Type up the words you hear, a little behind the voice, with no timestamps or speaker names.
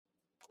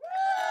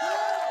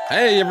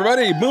Hey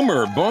everybody,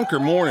 Boomer Bunker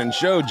Morning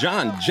Show,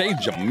 John J.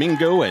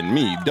 Jamingo and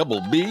me, Double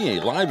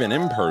B, live and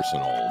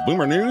impersonal.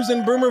 Boomer News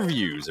and Boomer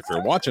Views. If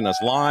you're watching us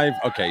live,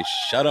 okay,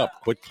 shut up,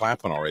 quit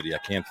clapping already, I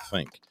can't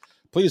think.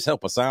 Please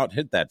help us out,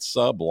 hit that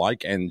sub,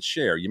 like, and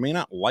share. You may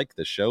not like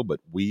the show, but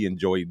we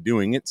enjoy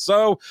doing it.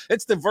 So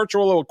it's the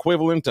virtual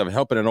equivalent of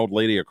helping an old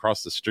lady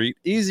across the street.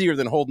 Easier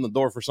than holding the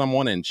door for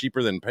someone and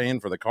cheaper than paying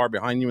for the car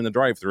behind you in the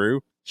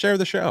drive-thru. Share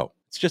the show.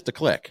 It's just a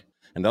click.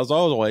 And as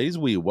always,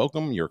 we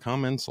welcome your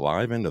comments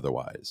live and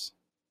otherwise.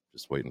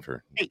 Just waiting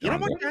for... Hey, you know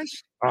what,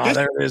 guys?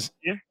 There it is.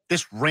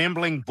 This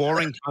rambling,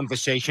 boring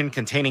conversation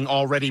containing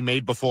already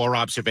made before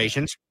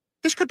observations.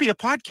 This could be a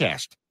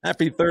podcast.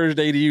 Happy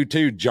Thursday to you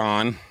too,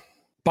 John.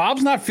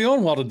 Bob's not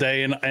feeling well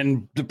today,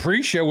 and the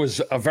pre-show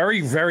was a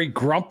very, very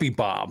grumpy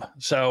Bob.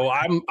 So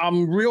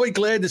I'm really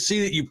glad to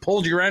see that you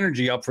pulled your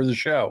energy up for the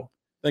show.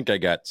 I think I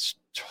got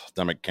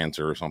stomach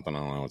cancer or something. I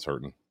don't know. It's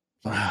hurting.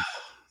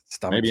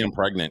 Maybe I'm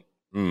pregnant.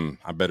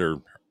 I better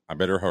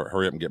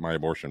hurry up and get my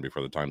abortion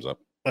before the time's up.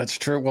 That's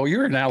true. Well,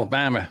 you're in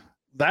Alabama.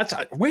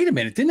 Wait a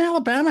minute. Didn't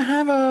Alabama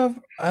have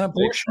an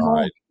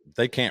abortion?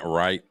 They can't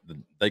write.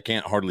 They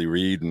can't hardly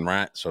read and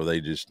write. So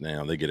they just,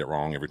 they get it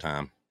wrong every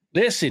time.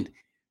 Listen,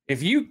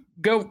 if you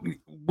go,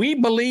 we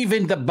believe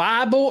in the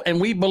Bible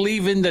and we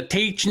believe in the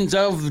teachings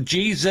of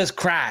Jesus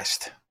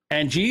Christ.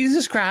 And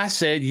Jesus Christ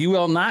said, you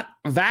will not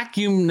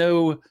vacuum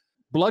no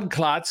blood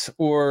clots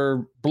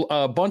or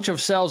a bunch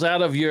of cells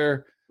out of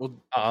your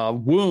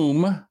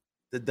womb.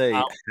 Did they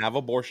have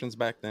abortions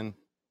back then?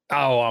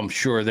 Oh, I'm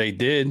sure they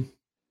did.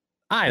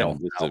 I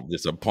don't know.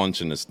 Just a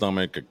punch in the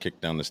stomach, a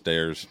kick down the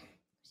stairs,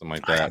 something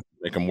like that.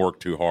 Make them work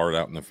too hard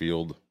out in the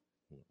field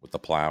with the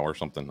plow or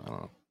something. I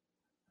don't know.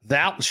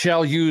 Thou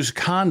shall use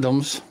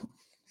condoms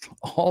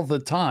all the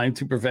time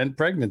to prevent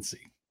pregnancy.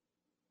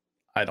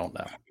 I don't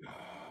know.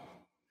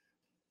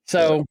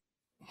 So,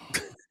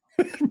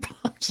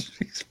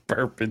 he's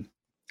burping.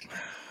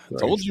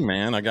 Told you,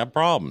 man. I got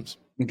problems.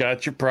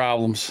 Got your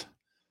problems.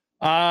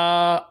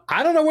 I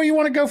don't know where you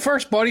want to go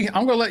first, buddy.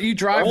 I'm going to let you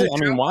drive.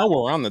 While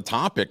we're on the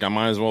topic, I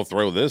might as well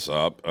throw this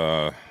up.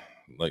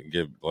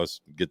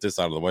 Let's get this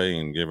out of the way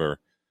and give our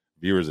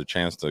viewers a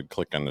chance to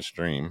click on the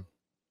stream.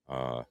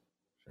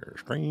 Share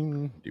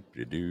screen.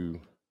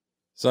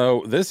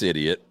 So this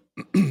idiot,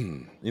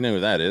 you know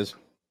who that is?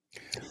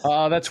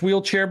 That's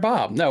Wheelchair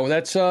Bob. No,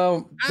 that's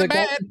the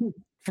guy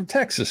from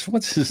Texas.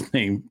 What's his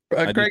name?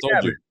 Greg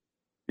Abbott.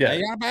 Yeah,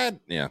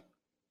 bad. Yeah.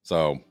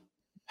 So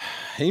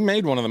he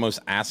made one of the most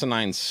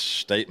asinine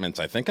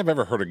statements I think I've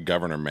ever heard a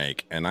governor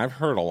make, and I've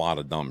heard a lot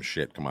of dumb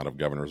shit come out of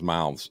governors'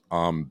 mouths.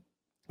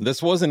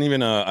 This wasn't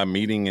even a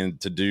meeting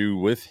to do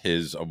with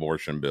his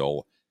abortion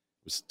bill.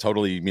 It was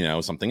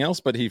totally, something else,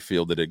 but he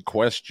fielded a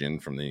question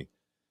from the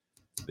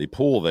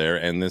pool there,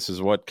 and this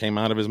is what came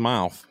out of his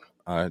mouth.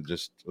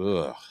 Let's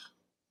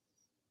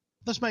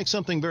make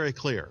something very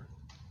clear.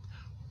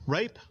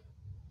 Rape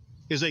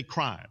is a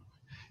crime,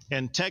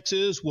 and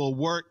Texas will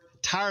work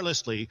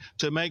tirelessly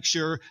to make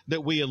sure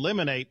that we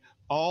eliminate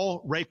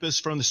all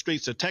rapists from the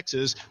streets of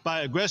Texas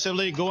by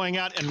aggressively going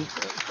out and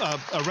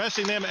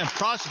arresting them and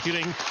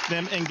prosecuting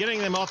them and getting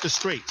them off the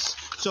streets.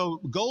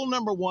 So goal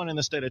number one in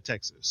the state of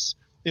Texas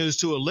is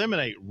to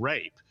eliminate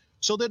rape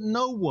so that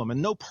no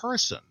woman, no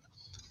person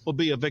will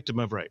be a victim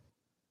of rape.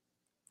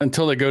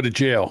 Until they go to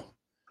jail.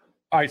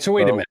 All right, so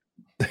wait a minute.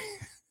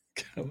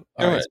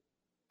 All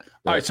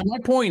right, so my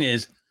point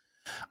is,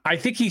 I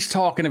think he's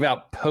talking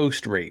about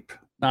post-rape,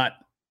 not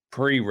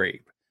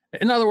pre-rape.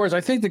 In other words,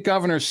 I think the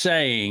governor's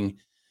saying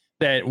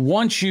that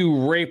once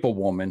you rape a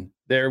woman,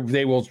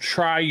 they will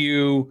try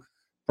you,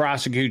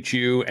 prosecute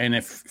you, and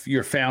if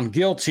you're found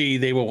guilty,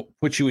 they will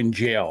put you in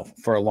jail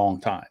for a long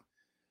time.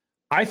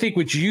 I think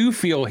what you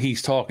feel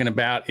he's talking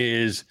about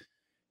is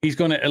he's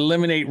going to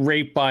eliminate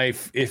rape by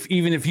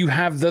even if you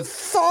have the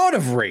thought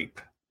of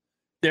rape,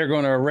 they're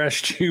going to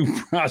arrest you,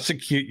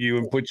 prosecute you,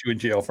 and put you in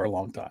jail for a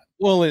long time.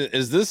 Well,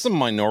 is this some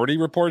Minority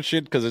Report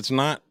shit? Because it's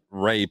not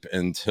rape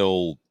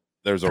until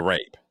there's a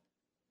rape.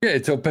 Yeah,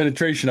 until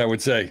penetration, I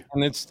would say.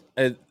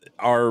 And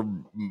are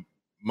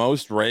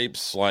most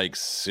rapes like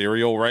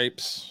serial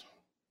rapes?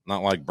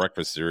 Not like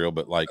breakfast cereal,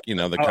 but like,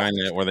 the kind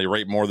where they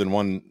rape more than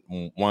one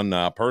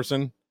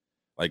person.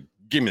 Like,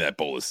 give me that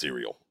bowl of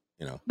cereal,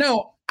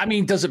 No, I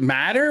mean, does it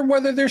matter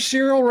whether they're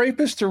serial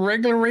rapists or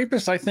regular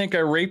rapists? I think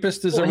a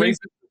rapist is a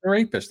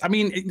rapist. I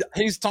mean,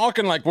 he's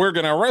talking like we're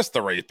going to arrest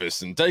the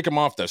rapist and take them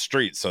off the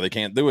street so they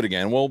can't do it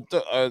again. Well,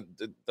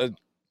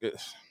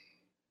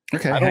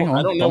 okay, hang on.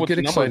 I don't know what get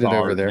the excited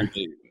over there.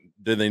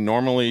 Do they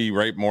normally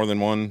rape more than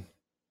one?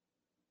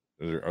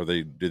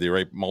 Do they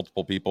rape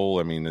multiple people?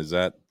 I mean, is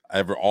that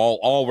ever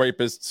all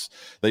rapists?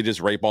 They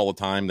just rape all the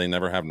time. They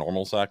never have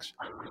normal sex.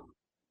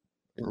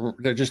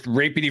 They're just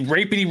rapity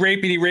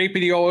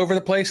all over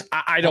the place.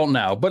 I don't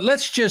know, but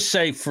let's just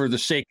say for the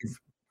sake of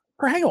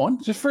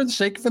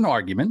an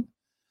argument,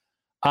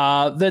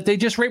 that they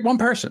just rape one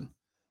person,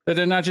 that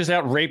they're not just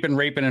out raping.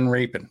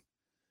 I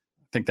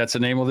think that's the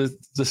name of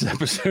this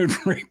episode,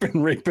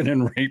 raping.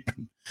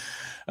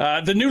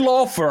 The new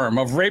law firm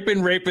of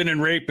raping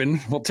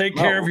will take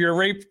care of your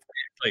rape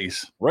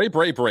please. Rape.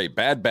 Bad. Rape.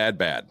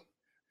 Bad.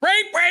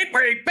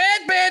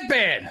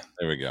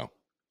 There we go.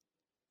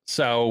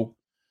 So,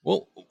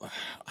 well,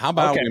 how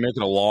about we make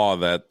it a law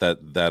that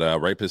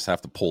rapists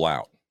have to pull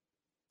out?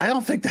 I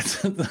don't think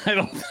that's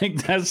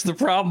the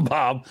problem,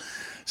 Bob.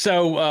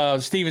 So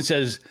Steven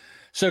says,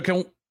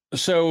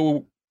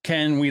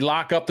 can we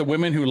lock up the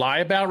women who lie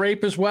about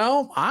rape as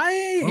well?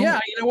 You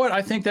know what?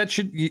 I think that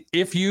should,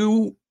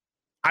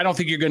 I don't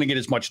think you're going to get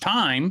as much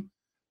time,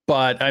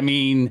 but I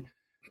mean,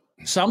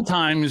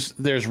 sometimes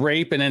there's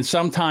rape and then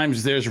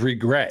sometimes there's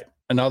regret.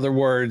 In other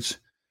words,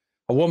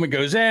 a woman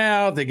goes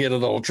out, they get a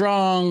little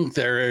drunk,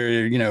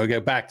 they're, go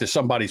back to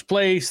somebody's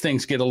place,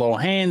 things get a little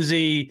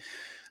handsy.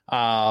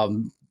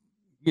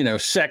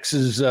 Sex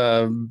is,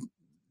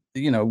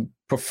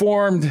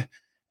 performed.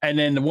 And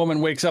then the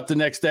woman wakes up the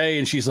next day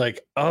and she's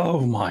like,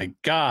 oh my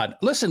God.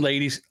 Listen,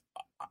 ladies,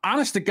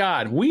 honest to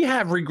God, we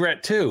have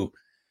regret too.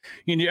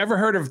 You ever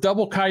heard of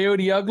double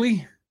coyote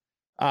ugly?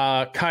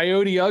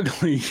 Coyote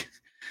ugly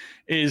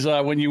is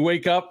when you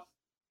wake up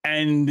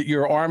and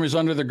your arm is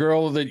under the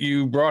girl that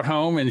you brought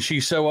home and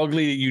she's so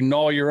ugly that you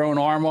gnaw your own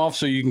arm off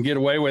so you can get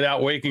away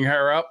without waking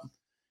her up.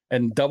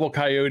 And double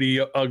coyote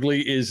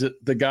ugly is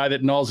the guy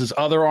that gnaws his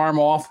other arm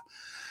off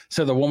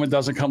so the woman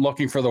doesn't come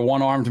looking for the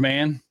one-armed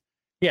man.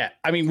 Yeah,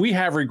 I mean, we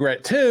have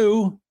regret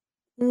too.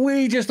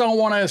 We just don't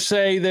want to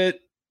say that.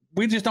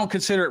 We just don't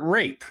consider it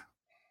rape.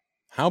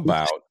 How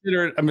about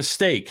consider it a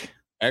mistake?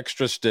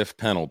 Extra stiff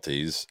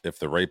penalties if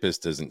the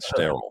rapist isn't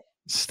sterile.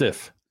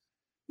 Stiff.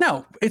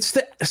 No, it's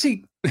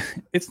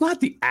not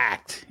the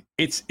act.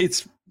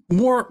 It's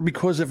more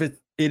because of it.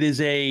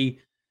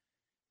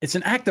 It's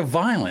an act of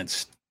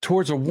violence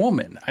towards a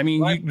woman. I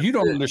mean, right. you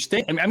don't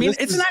understand. I mean,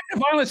 it's an act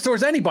of violence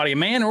towards anybody, a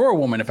man or a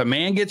woman. If a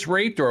man gets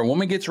raped or a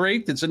woman gets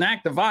raped, it's an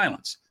act of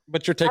violence.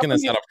 But you're taking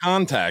this out of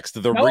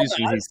context. The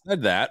reason he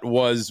said that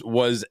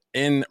was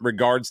in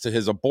regards to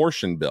his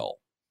abortion bill.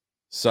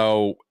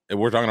 So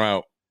we're talking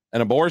about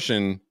an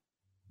abortion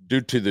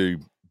due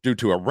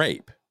to a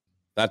rape.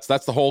 That's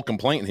the whole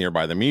complaint here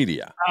by the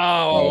media.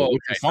 Oh,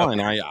 okay, fine.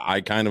 Okay.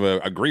 I kind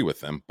of agree with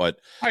them, but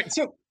all right.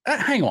 So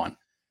hang on.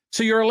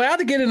 So you're allowed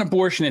to get an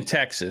abortion in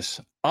Texas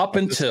up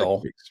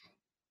until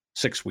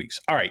 6 weeks.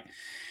 All right.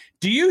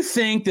 Do you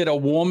think that a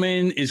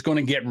woman is going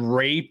to get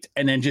raped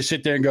and then just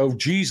sit there and go,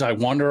 geez, I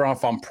wonder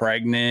if I'm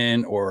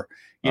pregnant or,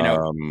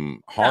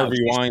 Harvey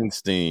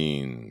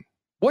Weinstein.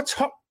 What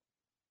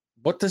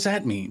does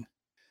that mean?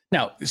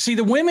 Now, see,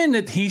 the women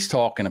that he's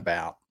talking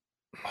about,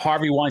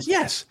 Harvey Weinstein,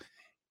 yes,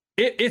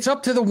 it's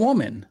up to the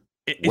woman.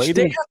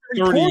 Waiting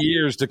 30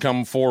 years to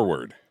come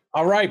forward.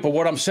 All right. But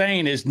what I'm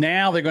saying is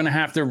now they're going to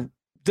have to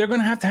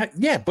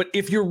but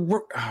if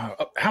you're, how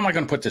am I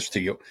going to put this to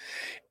you?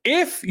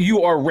 If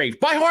you are raped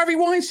by Harvey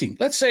Weinstein,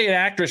 let's say an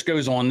actress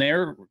goes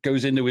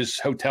into his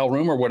hotel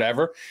room or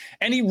whatever,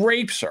 and he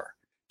rapes her.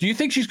 Do you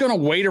think she's going to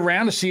wait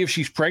around to see if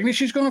she's pregnant?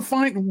 She's going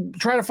to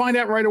try to find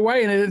out right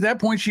away. And at that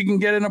point, she can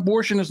get an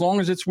abortion as long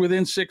as it's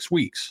within 6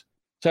 weeks.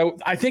 So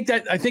I think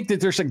that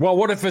they're saying, well,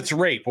 what if it's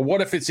rape? Or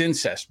what if it's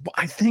incest? But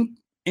I think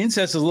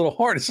incest is a little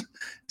hard. It's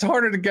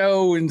harder to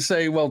go and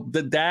say, well,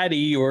 the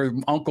daddy or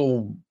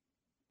uncle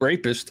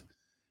rapist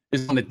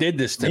is the one that did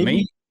this to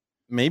me.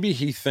 Maybe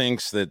he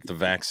thinks that the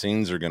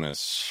vaccines are going to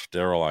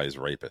sterilize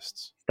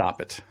rapists.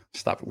 Stop it.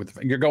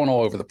 You're going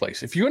all over the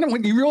place. If you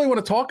really want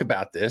to talk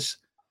about this,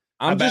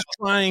 I'm just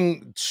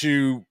trying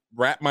to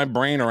wrap my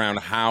brain around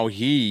how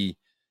he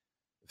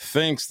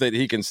thinks that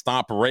he can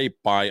stop rape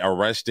by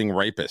arresting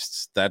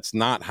rapists. That's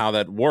not how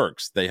that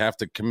works. They have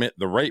to commit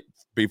the rape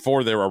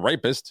before they're a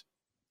rapist.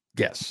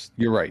 Yes,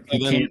 you're right.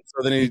 You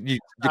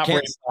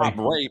can't stop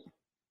rape.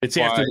 It's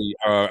after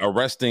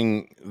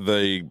arresting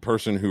the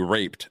person who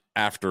raped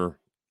after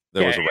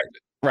there was a rape.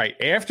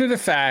 Right. After the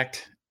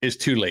fact is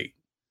too late.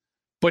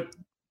 But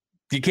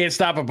you can't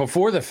stop it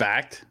before the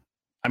fact.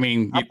 I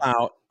mean, how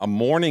about a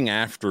morning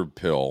after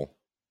pill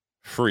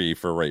free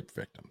for rape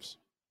victims?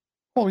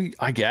 Well,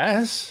 I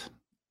guess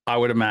I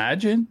would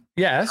imagine.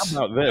 Yes.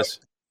 How about this?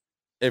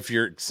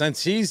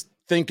 Since he's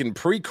thinking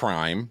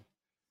pre-crime,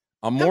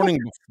 a morning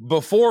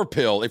before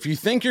pill. If you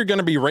think you're going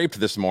to be raped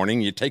this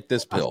morning, you take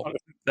this pill.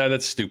 No,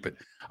 that's stupid.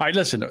 All right,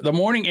 listen, the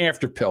morning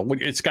after pill,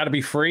 it's got to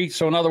be free.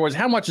 So in other words,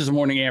 how much is a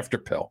morning after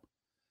pill?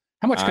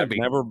 How much could it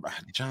be?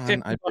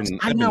 John, I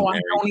don't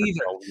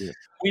either.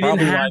 We didn't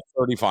have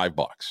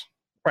 $35.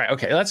 Right.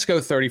 Okay. Let's go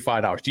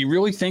 $35. Do you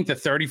really think that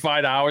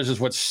 $35 is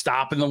what's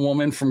stopping the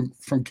woman from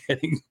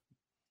getting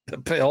the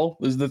pill?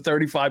 Is the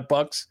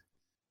 $35?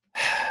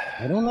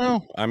 I don't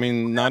know. I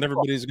mean, not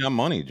everybody's got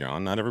money,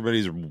 John. Not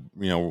everybody's,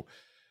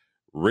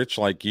 rich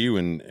like you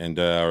and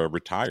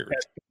retired.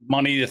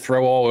 Money to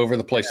throw all over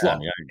the place. Yeah,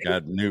 I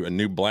got a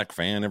new black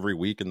fan every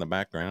week in the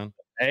background.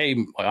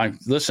 Hey,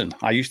 listen,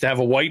 I used to have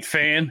a white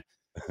fan.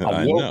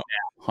 I know. Now.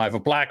 I have a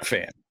black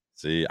fan.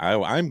 See,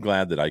 I'm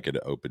glad that I could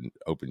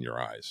open your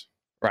eyes.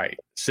 Right.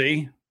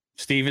 See,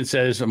 Steven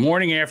says a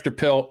morning after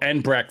pill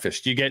and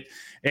breakfast. You get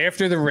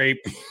after the rape,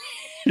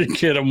 you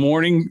get a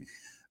morning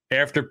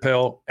after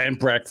pill and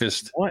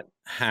breakfast. What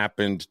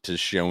happened to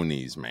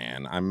Shoney's,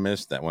 man? I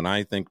missed that. When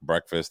I think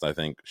breakfast, I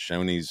think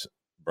Shoney's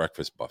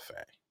breakfast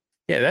buffet.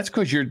 Yeah, that's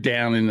because you're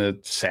down in the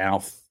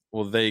South.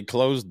 Well, they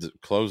closed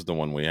the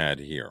one we had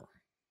here.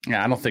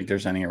 Yeah, I don't think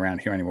there's any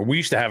around here anymore. We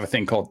used to have a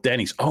thing called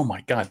Denny's. Oh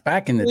my God,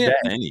 back in the day,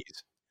 Denny's.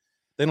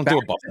 They don't do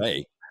a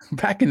buffet.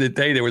 Back in the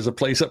day, there was a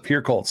place up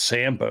here called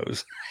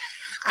Sambo's.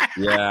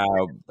 yeah.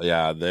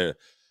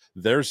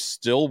 There's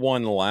still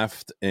one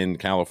left in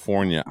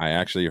California. I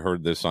actually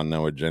heard this on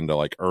No Agenda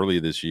like early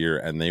this year,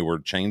 and they were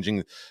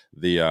changing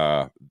the.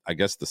 I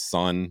guess the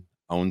son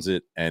owns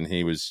it, and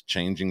he was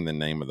changing the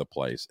name of the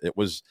place. It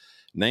was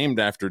named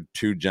after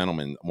two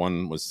gentlemen.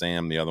 One was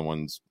Sam. The other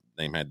one's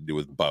name had to do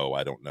with Bo.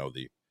 I don't know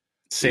the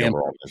Sam,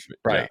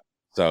 right?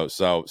 Yeah.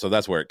 So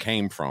that's where it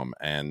came from,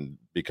 and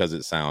because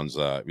it sounds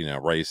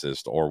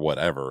racist or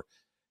whatever,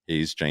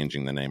 he's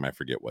changing the name. I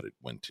forget what it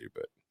went to,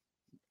 but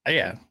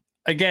yeah,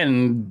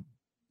 again,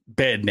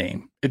 bad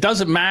name. It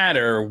doesn't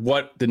matter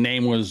what the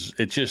name was.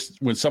 It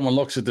just when someone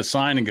looks at the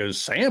sign and goes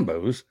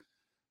Sambo's,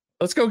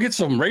 let's go get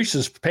some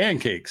racist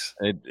pancakes.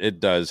 It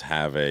does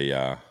have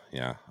a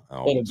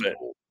little bit.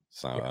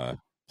 So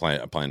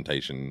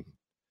plantation.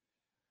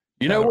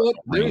 You know what?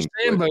 There's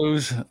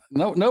Sambo's.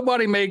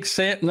 Nobody makes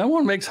no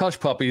one makes hush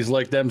puppies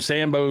like them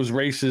Sambo's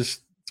racist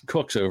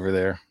cooks over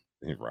there.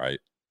 Right.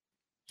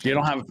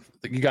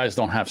 You guys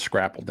don't have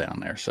Scrapple down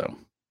there, so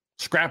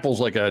Scrapple's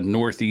like a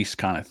Northeast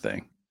kind of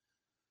thing.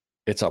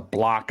 It's a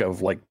block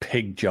of like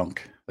pig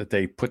junk that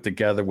they put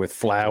together with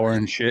flour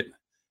and shit,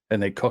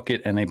 and they cook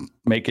it and they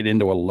make it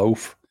into a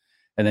loaf,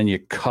 and then you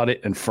cut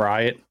it and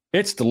fry it.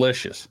 It's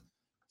delicious.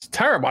 It's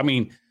terrible. I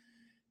mean,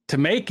 to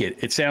make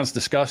it, it sounds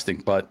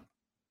disgusting, but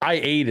I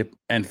ate it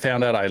and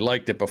found out I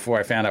liked it before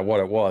I found out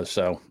what it was,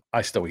 so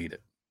I still eat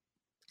it.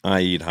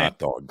 I eat hot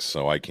dogs,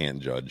 so I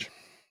can't judge.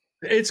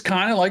 It's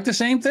kind of like the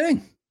same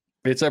thing.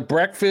 It's a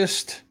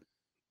breakfast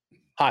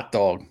hot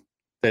dog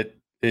that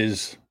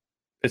is.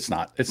 It's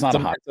not a hot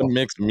dog. It's a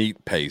mixed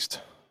meat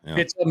paste. Yeah.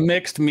 It's a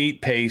mixed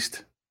meat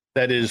paste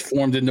that is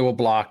formed into a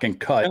block and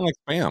cut. Kind of like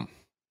Spam.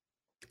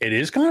 It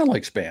is kind of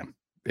like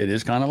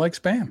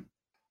Spam.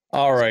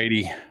 All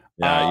righty.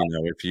 Yeah,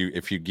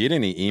 if you get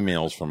any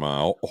emails from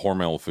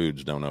Hormel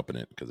Foods, don't open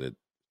it because it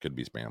could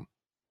be spam.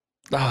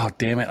 Oh,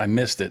 damn it! I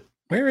missed it.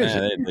 Where is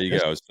it? There you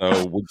go.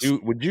 So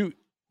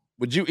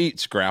would you eat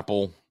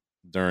Scrapple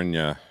during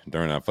a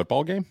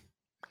football game?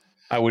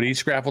 I would eat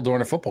Scrapple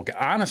during a football game.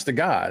 Honest to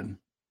God,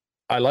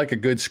 I like a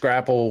good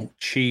Scrapple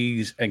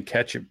cheese and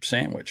ketchup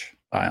sandwich.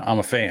 I'm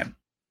a fan.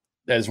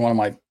 That is one of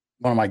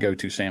my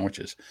go-to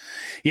sandwiches.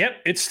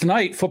 Yep, it's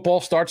tonight. Football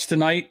starts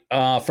tonight.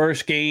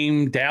 First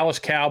game, Dallas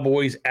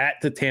Cowboys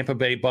at the Tampa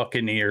Bay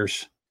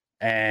Buccaneers.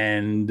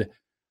 And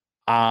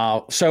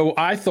so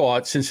I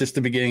thought, since it's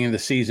the beginning of the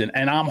season,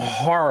 and I'm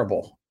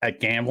horrible at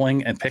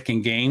gambling and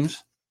picking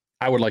games,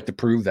 I would like to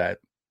prove that.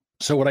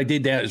 So what I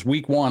did that is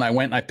week 1, I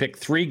went and I picked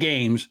 3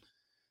 games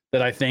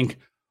that I think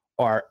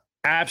are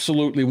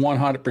absolutely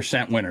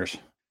 100% winners.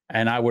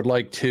 And I would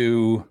like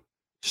to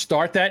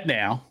start that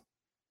now,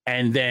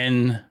 and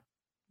then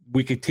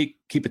we could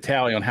keep a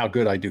tally on how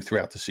good I do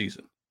throughout the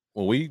season.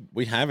 Well,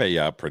 we have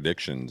a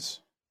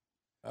predictions.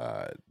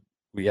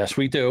 Yes,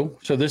 we do.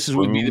 So this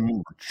would be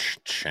the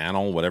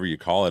channel, whatever you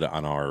call it,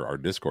 on our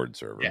Discord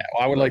server. Yeah,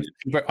 I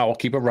will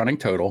keep a running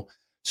total.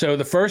 So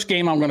the first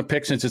game I'm going to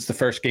pick, since it's the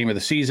first game of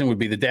the season, would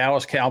be the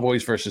Dallas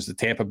Cowboys versus the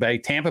Tampa Bay.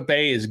 Tampa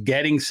Bay is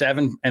getting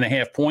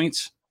 7.5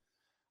 points.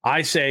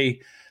 I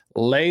say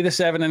lay the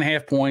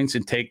 7.5 points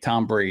and take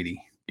Tom Brady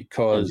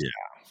because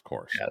of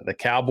course. Yeah, the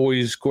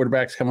Cowboys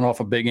quarterback's coming off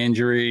a big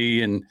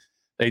injury and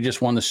they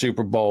just won the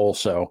Super Bowl.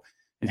 So,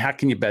 and how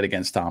can you bet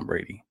against Tom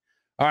Brady?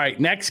 All right,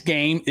 next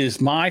game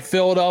is my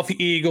Philadelphia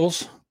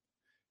Eagles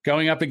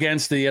going up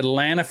against the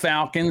Atlanta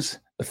Falcons.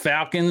 The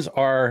Falcons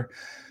are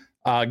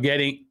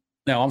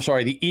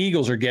the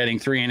Eagles are getting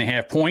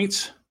 3.5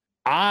 points.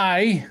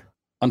 I,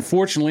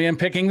 unfortunately, am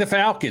picking the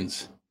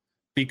Falcons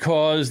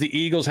because the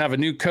Eagles have a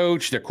new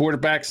coach. Their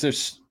quarterback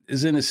is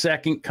in his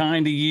second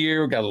kind of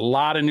year. Got a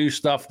lot of new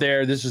stuff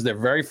there. This is their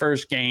very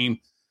first game,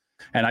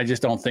 and I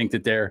just don't think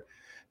that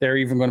they're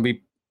even going to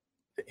be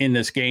in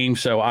this game.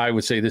 So I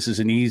would say this is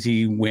an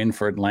easy win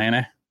for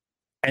Atlanta.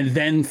 And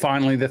then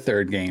finally, the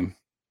third game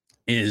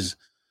is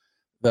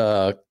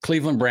the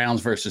Cleveland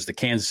Browns versus the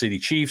Kansas City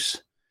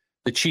Chiefs.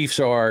 The Chiefs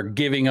are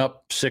giving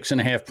up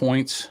 6.5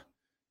 points.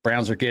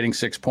 Browns are getting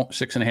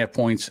 6.5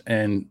 points,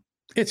 and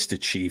it's the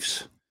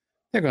Chiefs.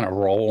 They're going to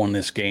roll in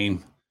this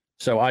game.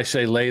 So I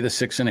say lay the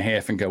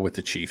 6.5 and go with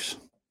the Chiefs.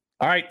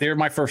 All right, they're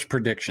my first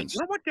predictions. You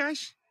know what,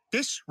 guys?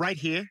 This right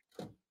here.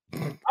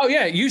 Oh,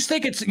 yeah. You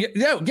think it's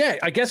yeah.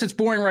 I guess it's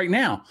boring right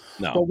now.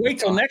 No. But wait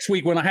till next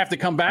week when I have to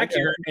come back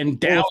here and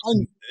down.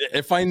 Well,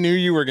 if I knew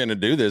you were going to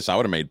do this, I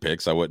would have made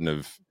picks. I wouldn't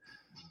have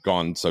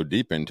gone so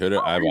deep into it.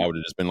 I would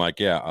have just been like,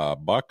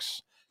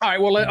 Bucks. All right.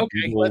 Well,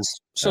 okay.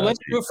 Let's do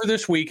it for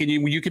this week, and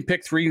you can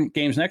pick 3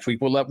 games next week.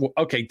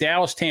 Okay.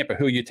 Dallas, Tampa.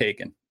 Who are you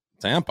taking?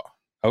 Tampa.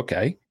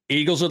 Okay.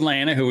 Eagles,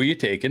 Atlanta. Who are you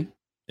taking?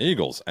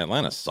 Eagles.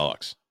 Atlanta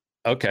sucks.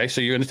 Okay, so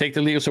you're going to take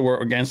the Eagles, so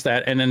we're against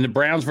that. And then the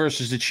Browns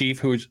versus the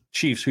Chiefs. Who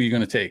are you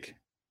going to take?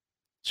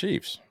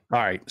 Chiefs. All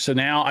right. So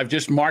now I've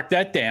just marked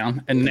that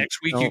down. And next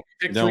week you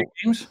pick 3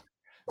 games?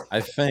 I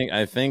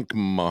think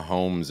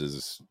Mahomes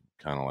is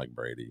kind of like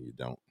Brady. You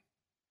don't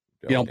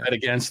bet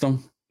against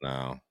him?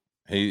 No.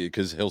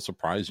 Because he'll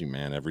surprise you,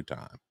 man, every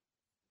time.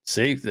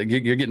 See,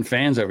 you're getting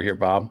fans over here,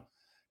 Bob.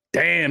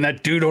 Damn,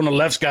 that dude on the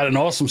left's got an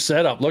awesome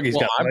setup. Look, he's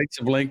got Knights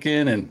of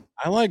Lincoln, and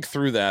I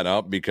threw that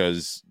up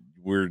because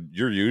you're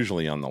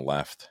usually on the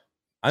left.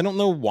 I don't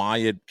know why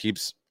it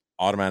keeps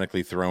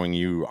automatically throwing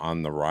you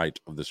on the right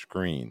of the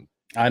screen.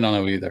 I don't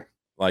know either.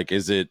 Like,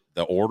 is it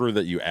the order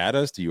that you add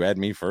us? Do you add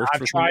me first?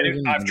 I've tried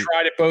it. I've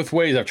tried it both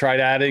ways. I've tried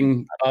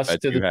adding us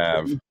to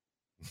the.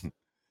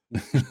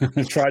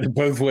 I've tried it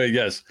both ways,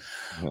 yes.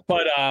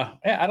 But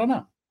I don't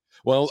know.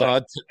 Well,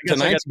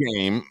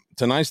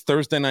 tonight's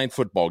Thursday night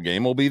football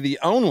game will be the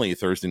only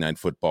Thursday night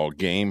football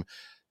game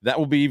that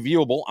will be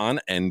viewable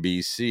on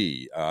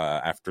NBC.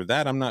 After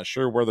that, I'm not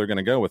sure where they're going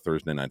to go with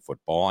Thursday night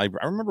football. I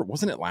remember,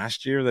 wasn't it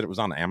last year that it was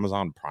on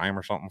Amazon Prime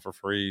or something for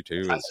free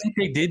too? I think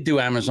they did do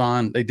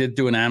Amazon. They did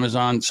do an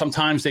Amazon.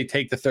 Sometimes they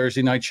take the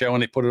Thursday night show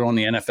and they put it on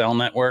the NFL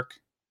Network.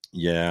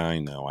 Yeah, I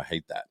know. I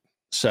hate that.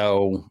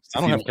 So I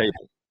don't have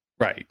cable.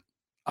 Right.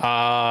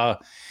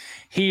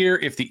 Here,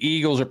 if the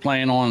Eagles are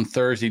playing on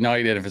Thursday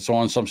night and if it's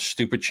on some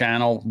stupid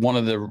channel, one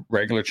of the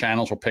regular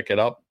channels will pick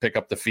up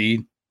the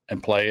feed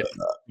and play it.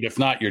 If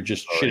not, you're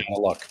just shit out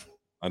of luck.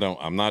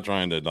 I'm not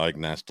trying to like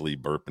nastily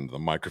burp into the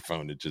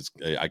microphone. It just,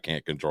 I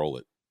can't control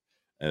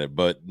it.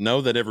 But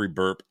know that every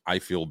burp, I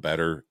feel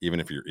better,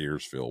 even if your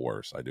ears feel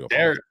worse. I do.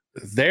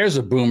 There's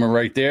a boomer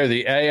right there.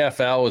 The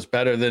AFL is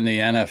better than the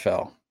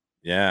NFL.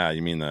 Yeah.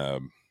 You mean the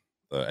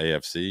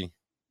AFC?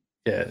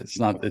 Yeah, it's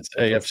not. It's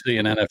AFC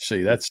and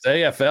NFC. That's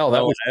AFL.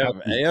 That was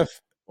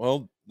AF.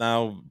 Well,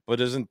 now,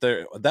 but isn't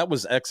there? That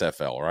was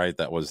XFL, right?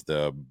 That was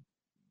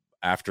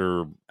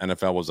after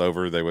NFL was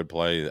over, they would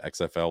play the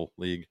XFL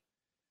league.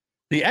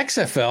 The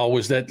XFL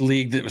was that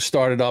league that was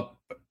started up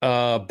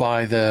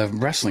by the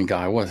wrestling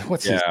guy.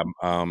 What's his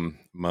name?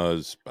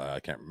 Muzz. I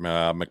can't.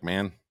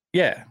 McMahon.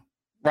 Yeah,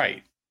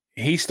 right.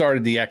 He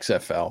started the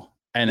XFL,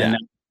 and then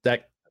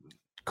that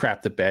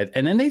crapped the bed.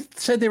 And then they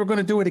said they were going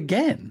to do it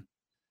again.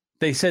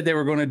 They said they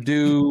were going to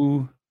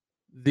do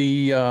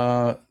they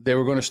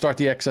were going to start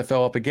the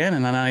XFL up again,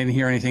 and then I didn't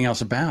hear anything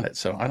else about it.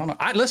 So I don't know.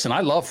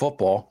 I love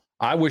football.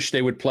 I wish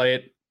they would play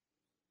it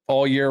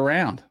all year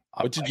round.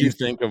 What did you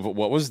think of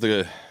what was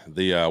the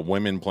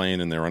women playing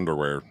in their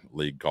underwear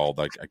league called?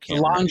 I can't.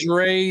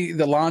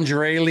 The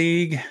lingerie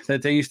league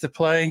that they used to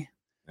play.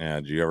 Yeah.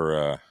 Did you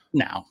ever?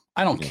 No,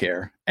 I don't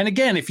care. And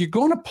again, if you're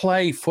going to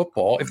play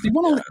football, if you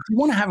want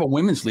to have a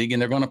women's league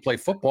and they're going to play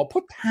football,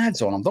 put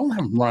pads on them. Don't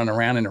have them running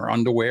around in their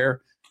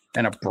underwear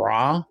and a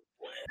bra.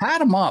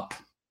 Pad them up.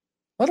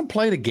 Let them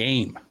play the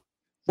game.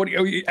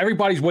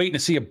 Everybody's waiting to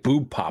see a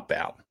boob pop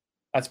out.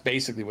 That's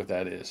basically what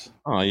that is.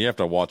 Oh, you have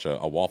to watch a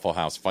Waffle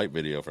House fight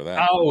video for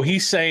that. Oh,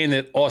 he's saying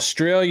that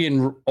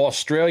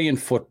Australian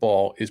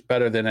football is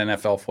better than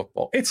NFL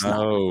football. It's not.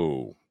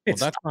 Oh,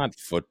 that's not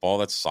football.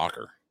 That's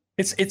soccer.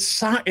 It's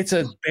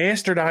a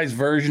bastardized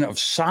version of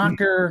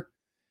soccer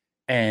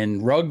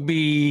and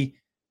rugby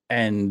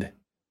and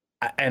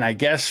I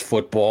guess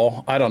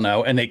football. I don't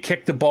know. And they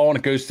kick the ball and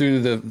it goes through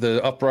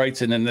the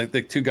uprights, and then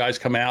the two guys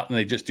come out and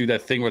they just do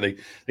that thing where they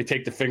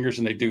take the fingers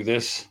and they do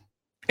this.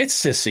 It's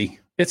sissy.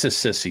 It's a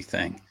sissy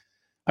thing.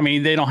 I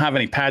mean, they don't have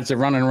any pads. They're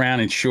running around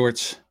in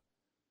shorts.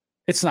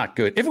 It's not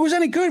good. If it was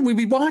any good, we'd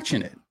be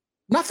watching it.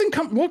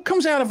 What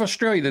comes out of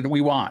Australia that we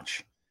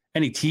watch?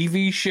 Any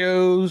TV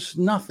shows?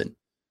 Nothing.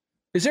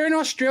 Is there an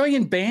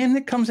Australian band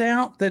that comes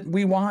out that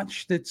we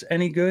watch that's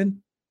any good?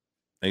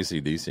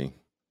 AC/DC.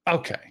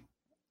 Okay.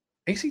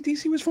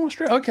 AC/DC was from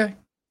Australia? Okay.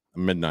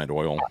 Midnight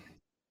Oil.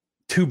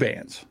 2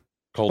 bands.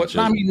 Cold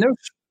Chisel. I mean,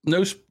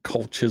 no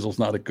Cold Chisel's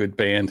not a good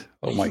band.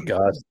 Oh, my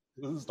God.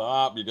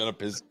 Stop. You're going to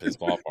piss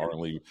off our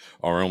only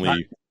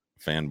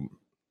fan.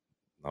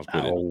 That was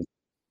good. No.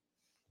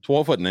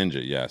 12-Foot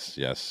Ninja.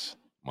 Yes.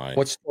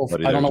 What's 12?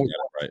 I don't know.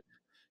 Right.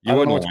 You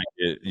wouldn't like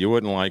it. You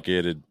wouldn't like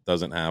it. It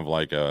doesn't have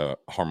like a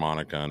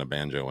harmonica and a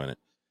banjo in it.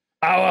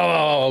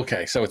 Oh,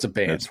 okay. So it's a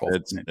band.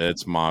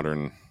 It's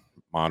modern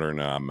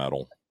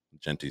metal,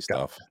 genty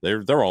stuff.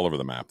 They're all over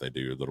the map. They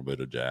do a little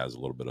bit of jazz, a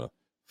little bit of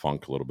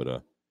funk, a little bit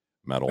of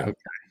metal,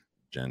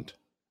 gent.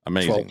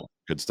 Amazing,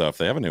 good stuff.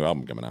 They have a new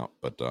album coming out,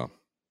 but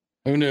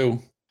who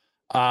knew?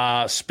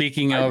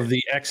 Speaking of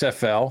the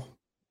XFL,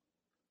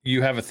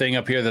 you have a thing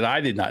up here that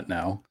I did not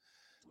know.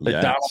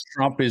 That Donald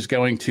Trump is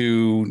going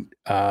to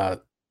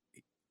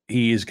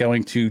he is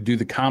going to do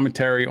the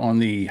commentary on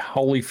the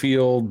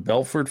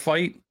Holyfield-Belfort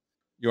fight.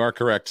 You are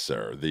correct,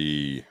 sir.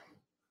 The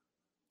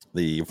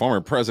former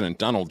President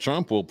Donald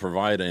Trump will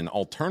provide an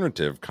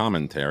alternative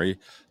commentary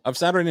of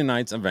Saturday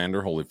night's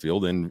Evander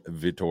Holyfield and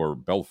Vitor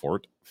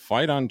Belfort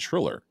fight on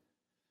Triller.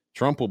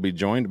 Trump will be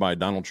joined by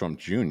Donald Trump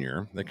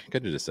Jr. They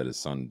could have just said his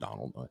son,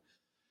 Donald.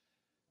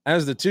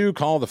 As the two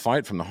call the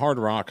fight from the Hard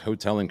Rock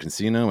Hotel and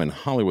Casino in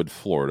Hollywood,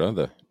 Florida,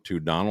 the two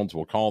Donalds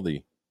will call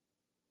the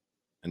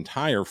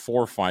entire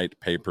 4-fight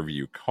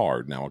pay-per-view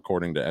card. Now,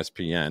 according to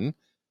ESPN,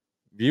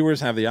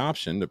 viewers have the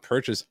option to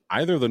purchase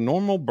either the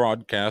normal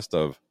broadcast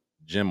of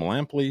Jim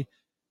Lampley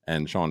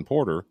and Sean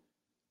Porter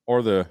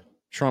or the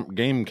Trump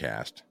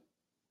Gamecast.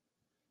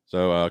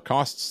 So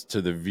costs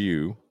to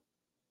view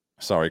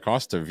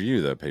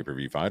the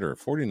pay-per-view fight are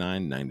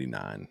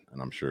 $49.99,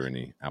 and I'm sure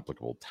any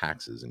applicable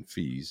taxes and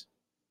fees.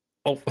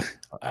 Oh,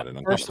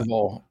 first of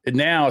all,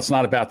 now it's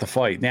not about the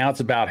fight. Now it's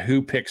about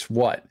who picks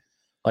what.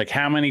 Like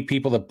how many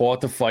people that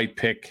bought the fight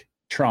pick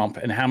Trump,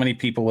 and how many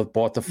people that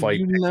bought the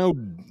fight.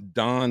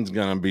 Donald's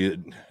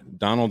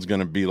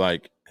gonna be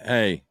like,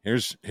 hey,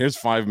 here's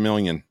 $5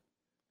 million.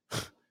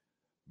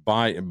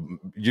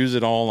 Use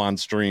it all on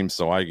stream,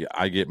 so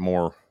I get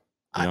more.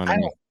 You know what I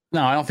mean?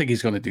 No, I don't think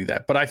he's going to do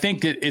that. But I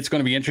think that it's going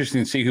to be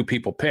interesting to see who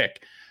people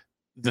pick.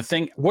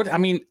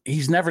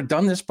 He's never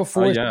done this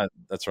before. Yeah,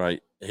 that's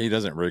right. He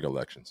doesn't rig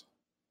elections.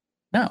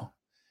 No.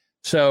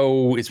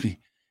 So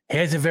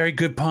here's a very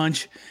good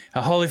punch.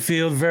 A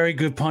Holyfield, very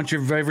good puncher.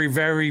 Very,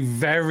 very,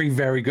 very,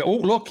 very good. Oh,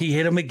 look, he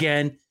hit him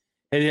again.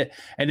 And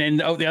then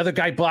the other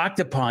guy blocked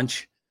the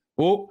punch.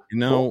 Oh,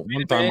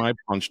 one time I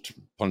punched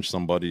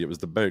somebody. It was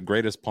the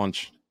greatest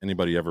punch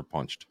anybody ever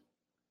punched.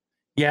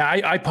 Yeah,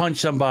 I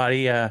punched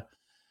somebody.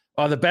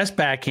 The best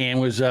backhand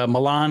was not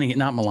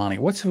Melania.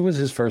 Who was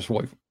his first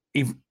wife?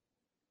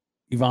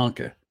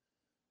 Ivanka.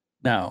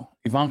 No,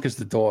 Ivanka's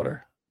the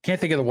daughter. Can't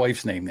think of the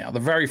wife's name now. The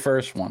very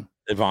first one.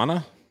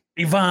 Ivana.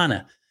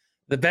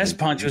 The best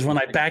punch was when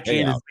I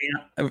backhanded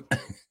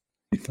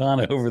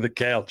Ivana over the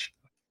couch.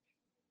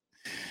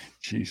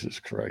 Jesus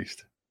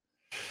Christ.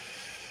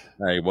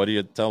 Hey, what do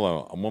you tell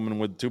a woman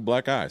with 2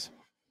 black eyes?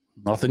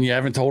 Nothing you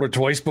haven't told her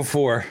twice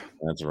before.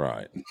 That's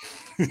right.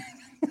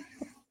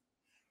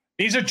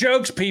 These are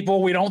jokes,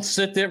 people. We don't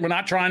sit there. We're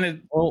not trying to.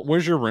 Well,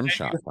 where's your rim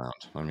shot found?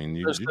 I mean,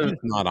 you're just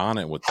not on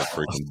it with the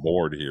freaking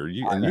board here.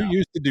 You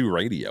used to do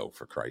radio,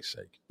 for Christ's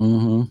sake.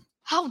 Mm-hmm.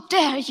 How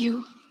dare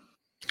you?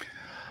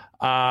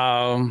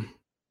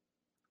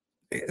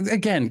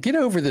 Again, get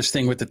over this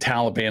thing with the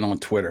Taliban on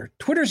Twitter.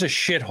 Twitter's a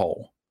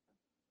shithole.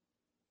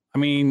 I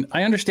mean,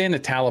 I understand the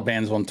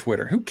Taliban's on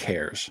Twitter. Who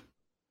cares?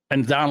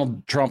 And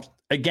Donald Trump,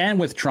 again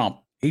with Trump,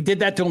 he did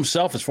that to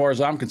himself as far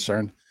as I'm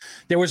concerned.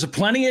 There was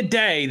plenty of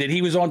day that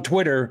he was on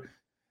Twitter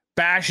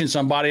bashing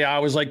somebody. I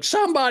was like,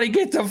 somebody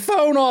get the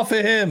phone off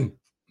of him.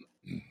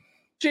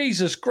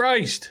 Jesus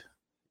Christ.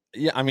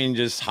 Yeah, I mean,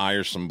 just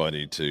hire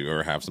somebody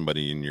or have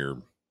somebody in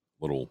your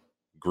little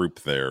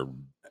group there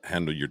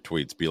handle your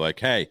tweets. Be like,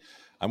 hey,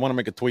 I want to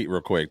make a tweet real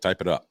quick.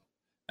 Type it up.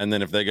 And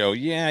then if they go,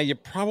 yeah, you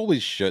probably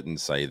shouldn't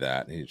say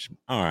that.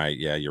 All right,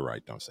 yeah, you're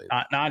right. Don't say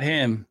that. Not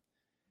him.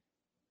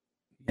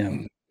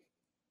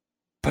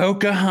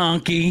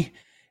 Pocahontas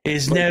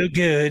is no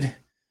good.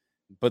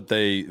 But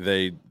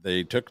they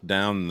took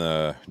down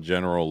the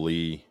General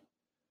Lee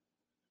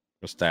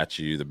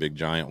statue, the big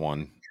giant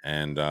one,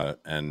 and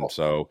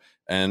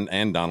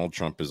Donald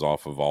Trump is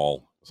off of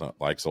all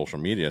social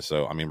media.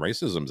 So I mean,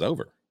 racism's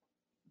over.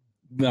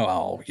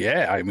 No,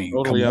 yeah, I mean,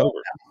 totally over.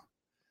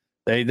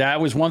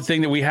 That was one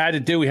thing that we had to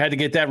do. We had to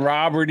get that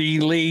Robert E.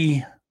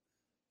 Lee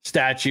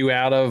statue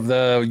out of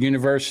the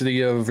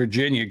University of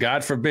Virginia.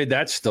 God forbid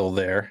that's still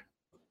there.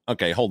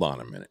 Okay, hold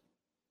on a minute.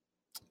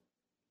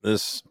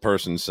 This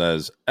person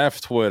says,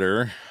 F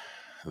Twitter,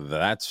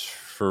 that's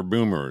for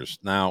boomers.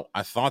 Now,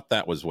 I thought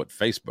that was what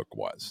Facebook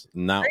was.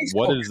 Now,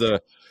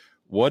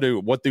 what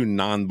do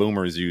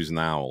non-boomers use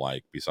now,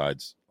 like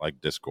besides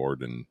like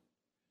Discord and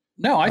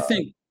No, I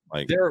think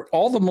they're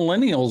all the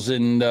millennials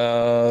and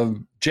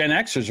Gen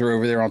Xers are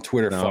over there on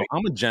Twitter. No,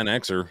 I'm a Gen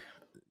Xer.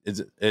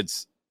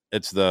 It's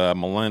the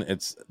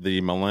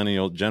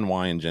millennial Gen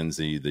Y and Gen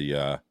Z,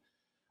 the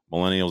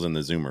millennials and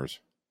the Zoomers.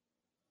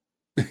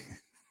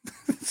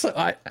 So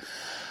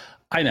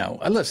I know.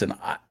 Listen,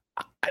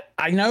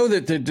 I know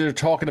that they're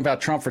talking about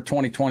Trump for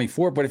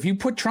 2024, but if you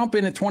put Trump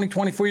in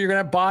 2024, you're going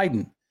to have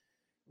Biden.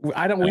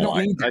 I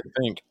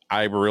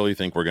really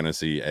think we're going to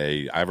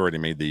see I've already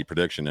made the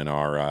prediction in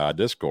our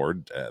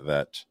Discord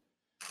that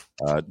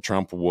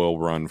Trump will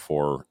run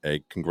for a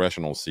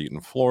congressional seat in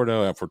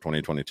Florida for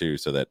 2022.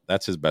 So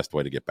that's his best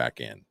way to get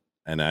back in.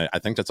 And I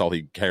think that's all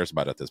he cares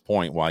about at this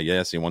point. While,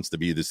 yes, he wants to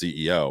be the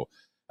CEO,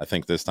 I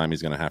think this time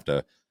he's going to have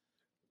to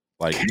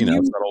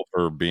settle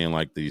for being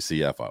like the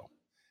CFO.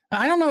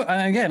 I don't know.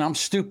 And again, I'm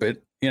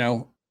stupid,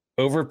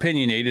 over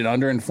opinionated,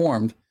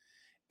 underinformed.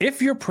 If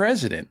you're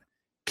president,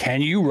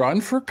 can you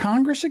run for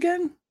Congress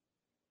again?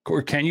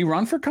 Or can you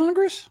run for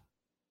Congress?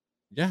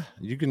 Yeah,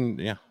 you can.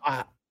 Yeah.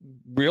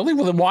 Really?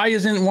 Well, then why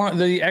isn't one of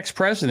the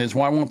ex-presidents?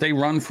 Why won't they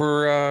run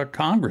for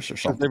Congress or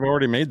something? They've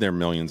already made their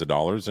millions of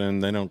dollars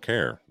and they don't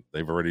care.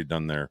 They've already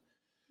done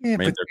made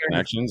their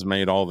connections,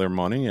 made all their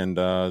money, and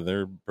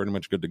they're pretty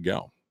much good to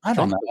go. I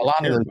don't know. A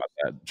lot of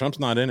that. Trump's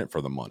not in it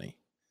for the money.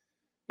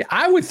 Yeah,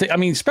 I would think. I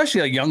mean,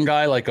 especially a young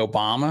guy like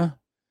Obama.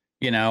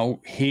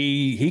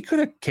 He could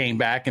have came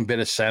back and been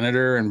a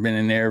senator and been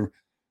in there.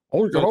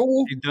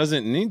 He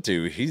doesn't need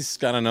to. He's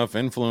got enough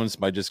influence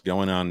by just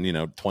going on,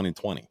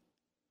 2020.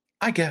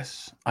 I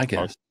guess.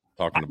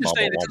 Talking I'm just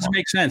saying, it doesn't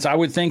make sense. I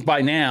would think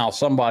by now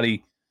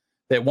somebody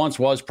that once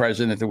was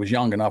president that was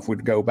young enough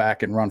would go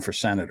back and run for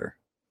senator.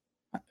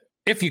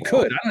 If you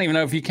could, I don't even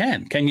know if you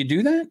can. Can you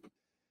do that?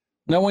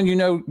 No one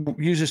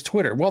uses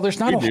Twitter. Well, there's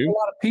not a whole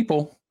lot of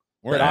people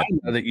I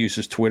know that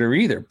uses Twitter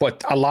either,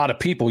 but a lot of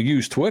people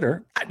use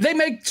Twitter. They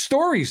make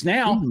stories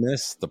now. You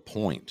missed the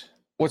point.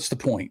 What's the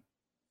point?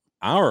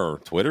 Our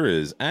Twitter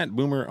is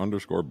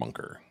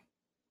 @boomer_bunker.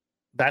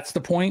 That's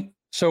the point.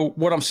 So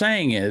what I'm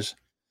saying is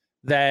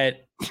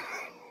that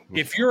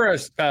if you're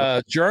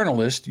a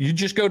journalist, you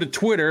just go to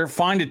Twitter,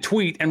 find a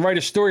tweet, and write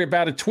a story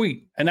about a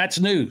tweet, and that's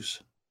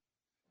news.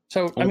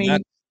 So, I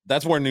mean,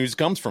 that's where news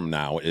comes from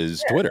now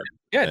is Twitter.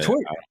 Yeah,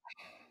 Twitter.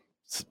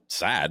 It's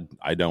sad.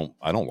 I don't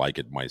like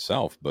it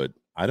myself, but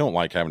I don't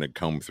like having to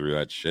comb through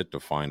that shit to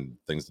find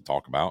things to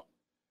talk about.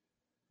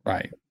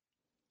 Right.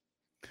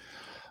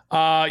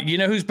 You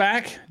know who's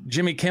back?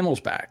 Jimmy Kimmel's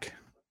back.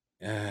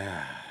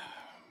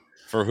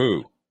 For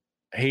who?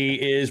 He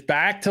is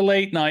back to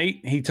late night.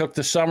 He took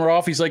the summer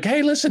off. He's like,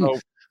 hey, listen,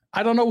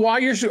 I don't know why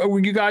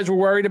you guys were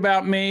worried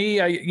about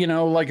me.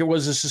 Like it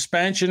was a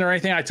suspension or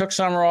anything. I took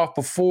summer off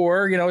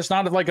before. It's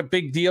not like a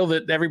big deal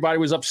that everybody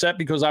was upset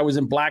because I was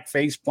in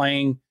blackface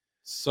playing.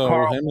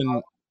 So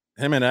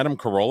him and Adam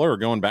Carolla are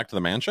going back to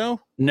the Man Show?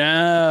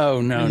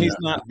 No. He's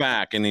not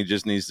back, and he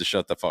just needs to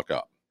shut the fuck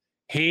up.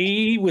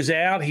 He was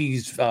out. He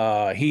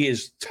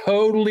is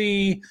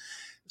totally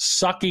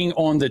sucking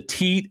on the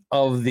teat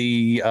of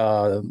the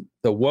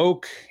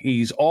woke.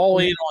 He's all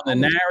in on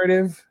the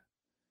narrative.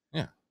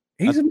 Yeah.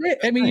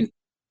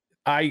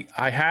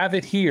 I have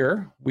it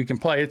here. We can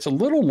play. It's a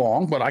little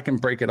long, but I can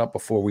break it up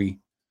before we.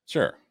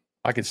 Sure.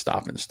 I can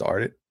stop and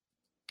start it.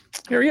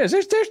 Here he is.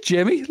 There's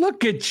Jimmy.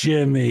 Look at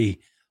Jimmy.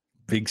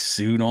 Big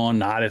suit on,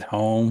 not at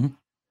home.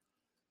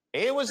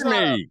 It was not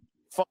a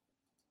fun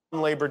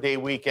Labor Day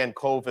weekend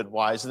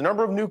COVID-wise. The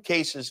number of new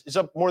cases is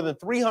up more than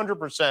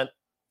 300%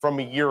 from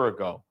a year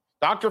ago.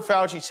 Dr.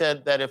 Fauci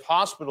said that if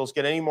hospitals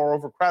get any more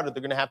overcrowded,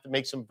 they're going to have to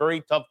make some very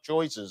tough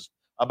choices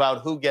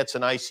about who gets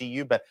an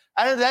ICU bed.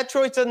 That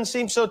choice doesn't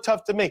seem so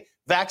tough to me.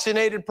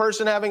 Vaccinated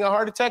person having a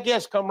heart attack?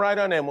 Yes, come right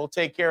on in. We'll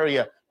take care of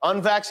you.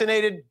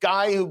 Unvaccinated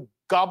guy who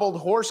gobbled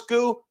horse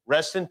goo?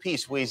 Rest in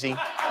peace, Wheezy.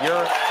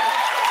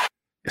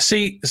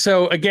 See,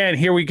 so again,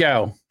 here we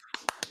go.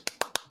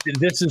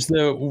 This is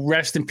the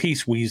rest in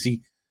peace,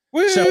 Wheezy.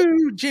 Woo, so,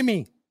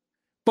 Jimmy.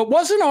 But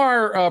wasn't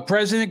our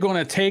president going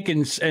to take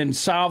and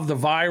solve the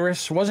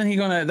virus? Wasn't he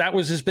going to? That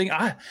was his big.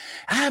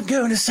 I'm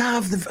going to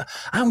solve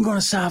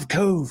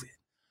COVID.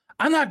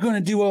 I'm not going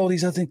to do all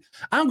these other things.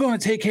 I'm going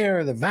to take care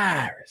of the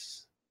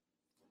virus.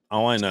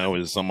 All I know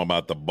is something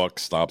about the buck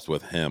stops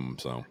with him.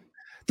 So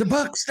the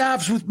buck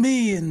stops with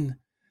me, and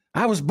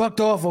I was bucked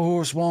off a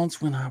horse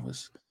once when I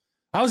was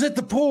at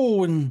the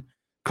pool and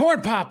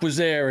Corn Pop was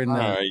there, and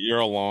you're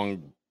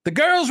along. The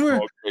girls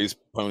were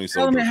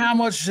telling me how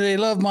much they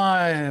love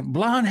my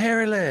blonde,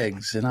 hairy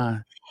legs, and I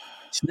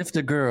sniffed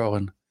a girl,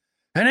 and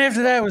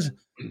after that was,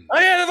 the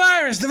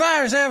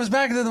virus. I was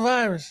back into the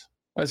virus.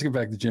 Let's get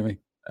back to Jimmy.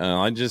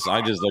 I just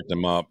looked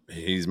him up.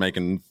 He's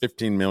making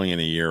 $15 million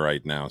a year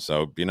right now.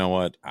 So you know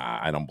what?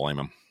 I don't blame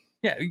him.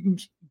 Yeah.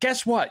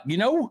 Guess what?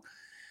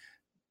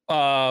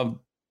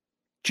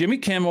 Jimmy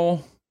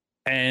Kimmel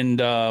and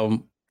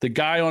the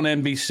guy on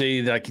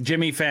NBC, like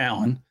Jimmy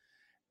Fallon.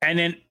 And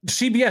then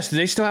CBS, do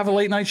they still have a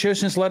late night show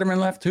since Letterman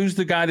left? Who's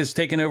the guy that's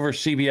taken over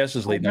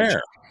CBS's late night show?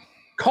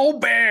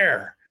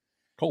 Colbert.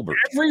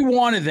 Every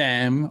one of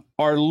them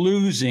are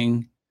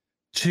losing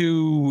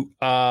to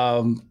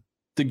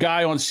the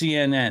guy on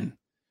CNN.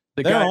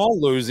 They're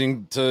all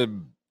losing to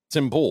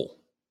Tim Pool.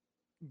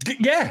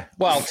 Yeah.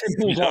 Well, Tim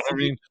Pool's on.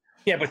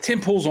 Yeah, but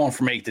Tim Pool's on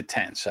from 8 to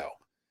 10. So,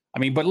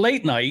 but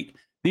late night,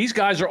 these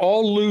guys are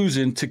all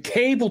losing to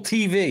cable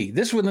TV.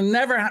 This would have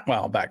never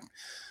happened. Back.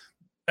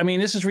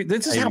 This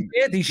is how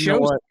bad these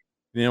shows.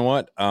 You know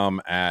what?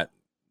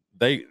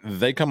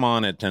 They come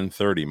on at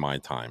 10:30 my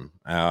time.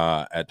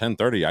 At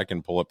 10:30, I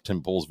can pull up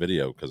Tim Pool's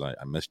video because I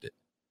missed it.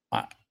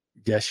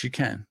 Yes, you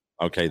can.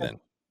 Okay, then.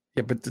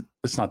 Yeah, but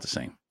it's not the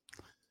same.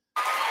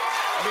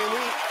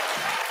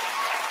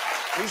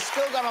 We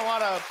still got a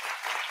lot of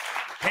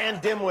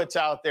pandimwits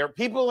out there.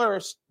 People are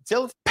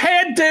still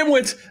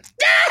pandimwits.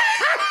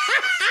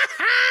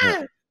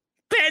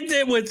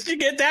 Pandimwits. You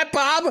get that,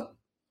 Bob?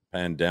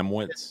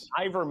 Pandemwits.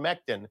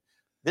 Ivermectin.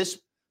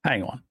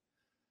 Hang on.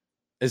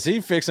 Is he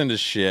fixing to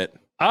shit?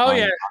 Oh,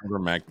 yeah.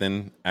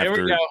 Ivermectin. Here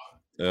we go.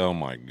 Oh,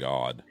 my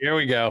God. Here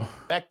we go.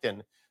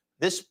 Ivermectin.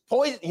 This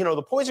poison,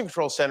 the poison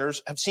control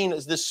centers have seen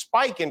this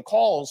spike in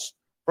calls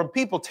from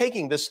people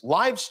taking this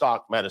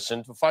livestock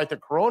medicine to fight the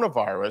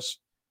coronavirus,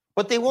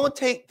 but they won't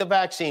take the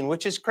vaccine,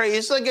 which is crazy.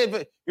 It's like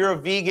if you're a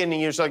vegan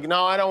and you're just like,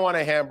 no, I don't want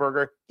a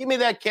hamburger. Give me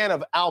that can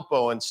of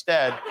Alpo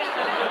instead.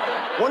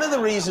 One of the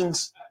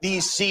reasons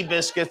these sea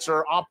biscuits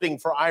are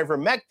opting for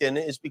ivermectin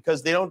is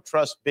because they don't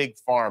trust Big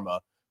Pharma,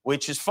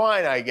 which is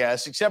fine, I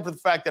guess, except for the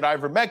fact that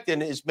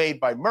ivermectin is made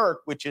by Merck,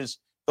 which is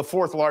the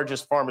 4th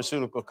largest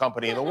pharmaceutical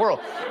company in the world.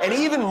 And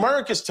even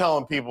Merck is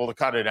telling people to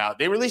cut it out.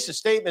 They released a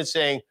statement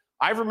saying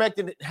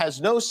ivermectin has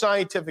no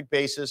scientific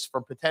basis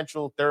for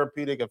potential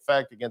therapeutic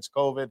effect against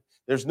COVID.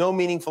 There's no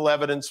meaningful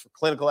evidence for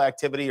clinical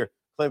activity or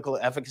clinical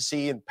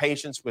efficacy in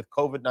patients with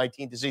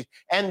COVID-19 disease.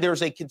 And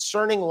there's a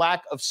concerning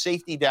lack of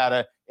safety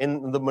data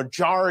in the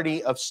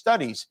majority of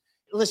studies.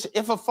 Listen,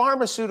 if a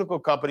pharmaceutical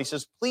company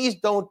says, please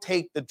don't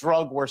take the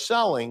drug we're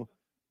selling,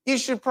 you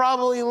should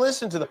probably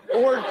listen to them.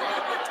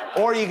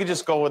 Or you could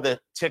just go with a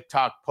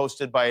TikTok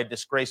posted by a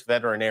disgraced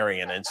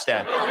veterinarian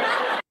instead.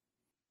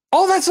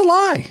 Oh, that's a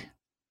lie.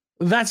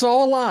 That's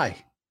all a lie.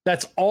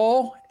 That's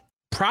all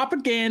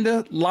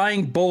propaganda,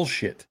 lying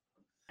bullshit.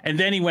 And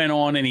then he went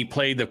on and he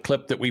played the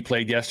clip that we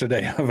played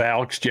yesterday of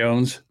Alex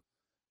Jones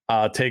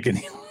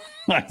taking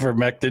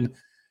ivermectin.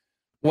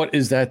 What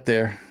is that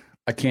there?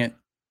 I can't.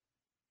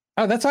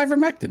 Oh, that's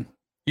ivermectin.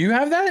 You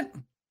have that?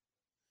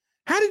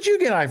 How did you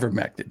get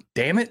ivermectin?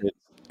 Damn it.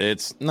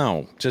 It's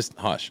no, just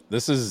hush.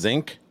 This is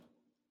zinc,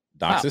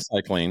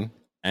 doxycycline,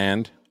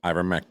 and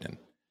ivermectin.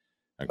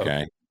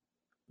 Okay.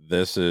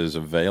 This is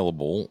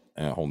available.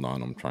 Hold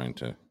on.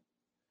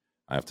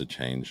 I have to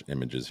change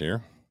images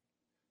here.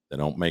 They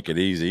don't make it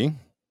easy.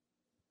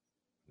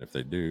 If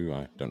they do,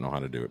 I don't know how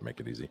to do it. Make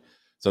it easy.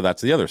 So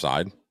that's the other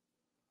side.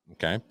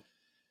 Okay.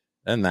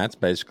 And that's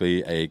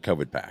basically a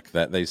COVID pack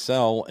that they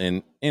sell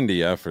in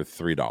India for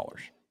 $3.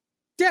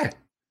 Yeah.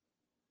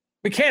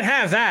 We can't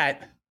have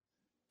that.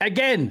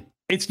 Again,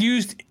 it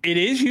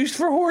is used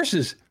for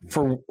horses,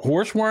 for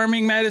horse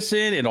worming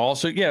medicine. It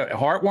also,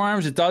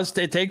 heartworms,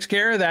 it takes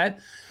care of that,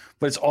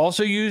 but it's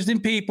also used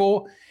in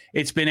people.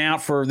 It's been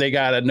out they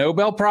got a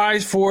Nobel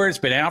Prize for it. It's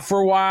been out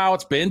for a while.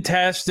 It's been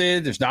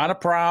tested. There's not a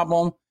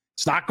problem.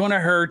 It's not going to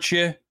hurt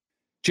you.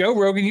 Joe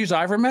Rogan used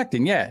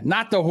ivermectin. Yeah,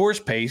 not the horse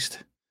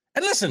paste.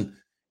 And listen,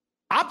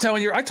 I'm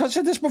telling you, I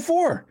said this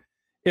before.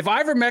 If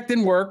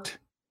ivermectin worked,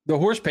 the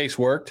horse paste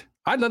worked,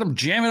 I'd let them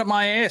jam it up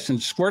my ass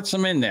and squirt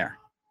some in there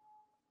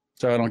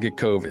so I don't get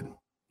COVID.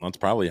 That's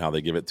probably how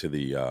they give it to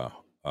the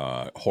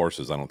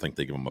horses. I don't think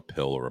they give them a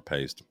pill or a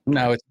paste.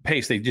 No, it's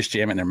paste. They just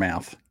jam it in their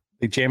mouth.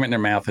 They jam it in their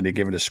mouth and they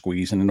give it a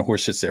squeeze, and then the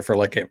horse sits there for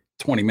like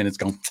 20 minutes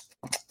going.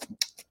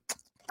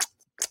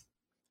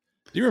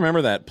 Do you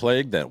remember that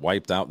plague that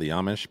wiped out the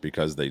Amish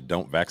because they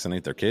don't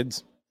vaccinate their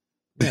kids?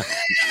 Yeah,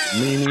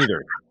 me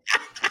neither.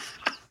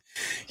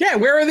 Yeah,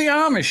 where are the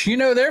Amish?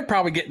 They're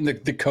probably getting the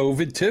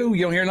COVID too.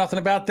 You don't hear nothing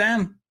about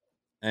them.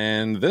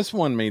 And this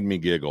one made me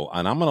giggle,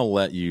 and I'm gonna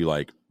let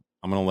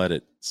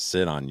it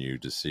sit on you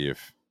to see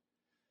if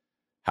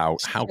how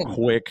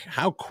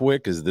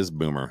quick is this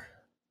boomer?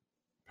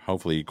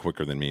 Hopefully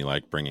quicker than me,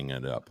 like bringing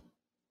it up.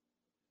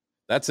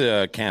 That's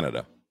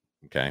Canada.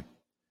 Okay.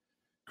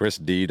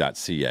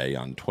 ChrisD.ca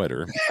on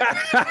Twitter.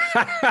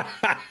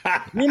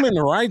 Human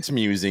Rights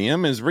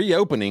Museum is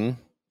reopening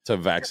to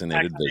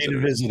vaccinated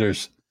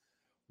visitors.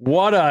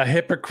 What a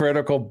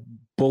hypocritical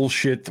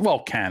bullshit. Well,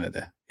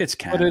 Canada. It's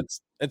Canada. But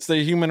it's the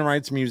Human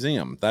Rights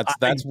Museum.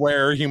 That's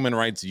where human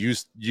rights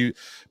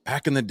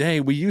back in the day,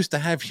 we used to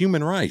have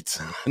human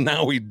rights.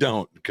 Now we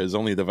don't, because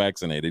only the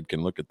vaccinated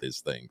can look at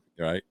this thing,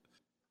 right?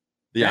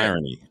 The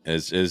irony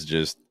is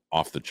just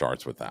off the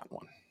charts with that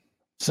one.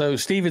 So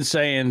Stephen's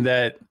saying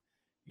that,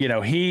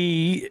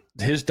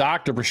 his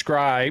doctor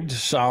prescribed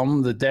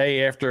some the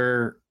day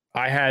after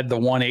I had the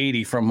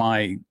 180 from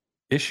my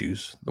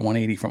issues, the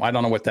 180 from, I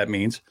don't know what that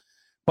means,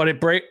 but it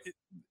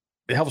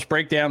helps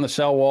break down the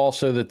cell wall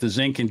so that the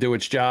zinc can do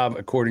its job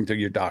according to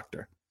your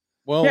doctor.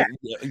 Well,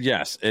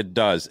 yes, it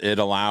does. It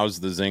allows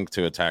the zinc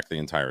to attack the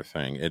entire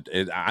thing.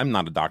 I'm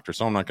not a doctor,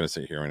 so I'm not going to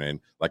sit here and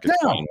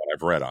explain what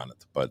I've read on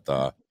it,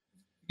 but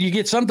you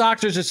get some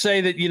doctors that say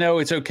that,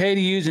 it's okay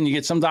to use, and you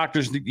get some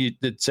doctors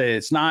that say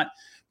it's not.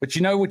 But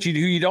who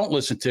you don't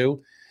listen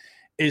to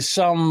is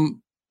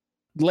some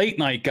late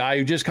night guy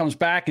who just comes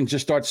back and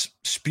just starts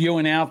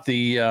spewing out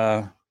the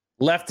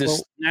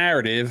leftist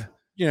narrative.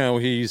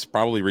 He's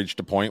probably reached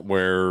a point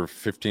where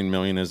 15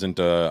 million isn't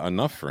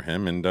enough for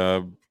him, and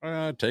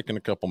taking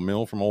a couple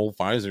mil from old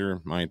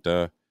Pfizer might,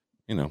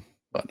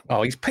 But,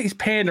 he's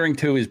pandering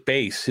to his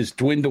base, his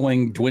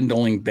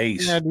dwindling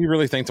base. Yeah, do you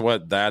really think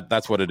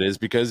that's what it is?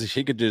 Because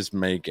he could just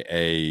make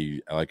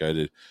a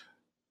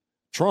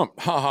Trump,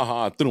 ha ha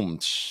ha,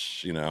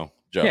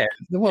 joke. Yeah,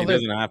 well, he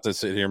doesn't have to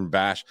sit here and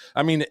bash.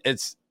 I mean,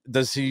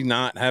 does he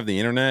not have the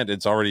internet?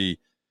 It's already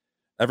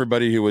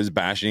everybody who was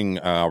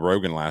bashing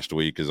Rogan last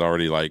week is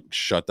already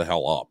shut the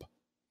hell up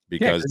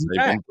because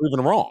they've been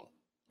proven wrong.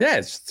 Yeah,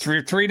 it's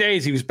 3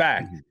 days he was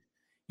back.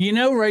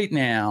 Mm-hmm. Right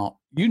now,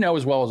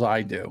 as well as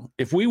I do,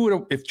 if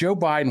Joe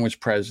Biden was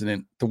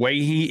president the way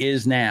he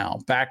is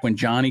now, back when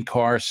Johnny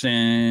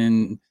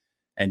Carson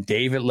and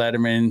David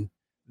Letterman,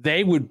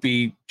 they would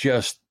be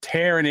just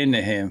tearing into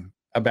him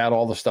about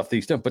all the stuff that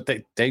he's done. But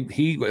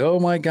oh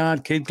my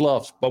God, kid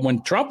gloves. But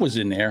when Trump was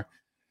in there,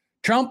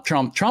 Trump.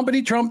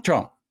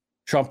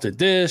 Trump did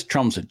this,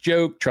 Trump's a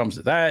joke, Trump's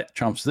that,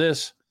 Trump's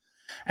this.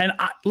 And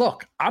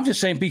I'm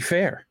just saying, be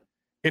fair.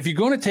 If you're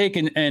going to take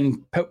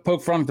and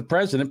poke fun at the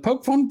president,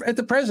 poke fun at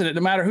the president,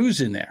 no matter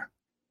who's in there.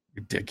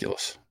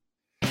 Ridiculous.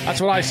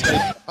 That's what I say.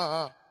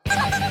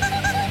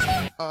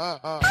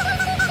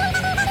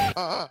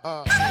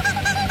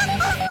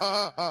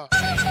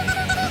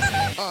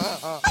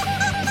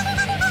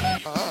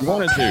 You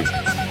wanted to.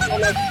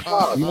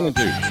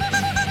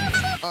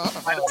 We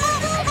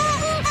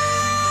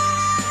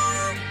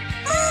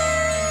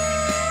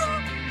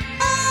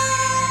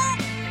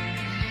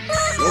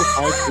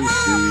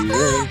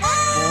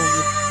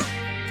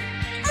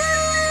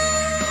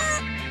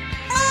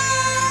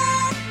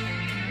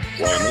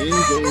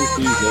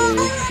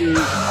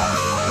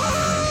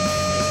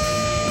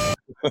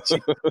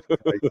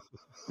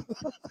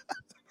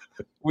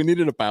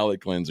needed a palate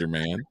cleanser,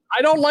 man.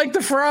 I don't like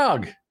the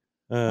frog.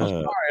 I'm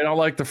sorry, I don't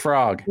like the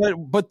frog.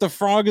 But the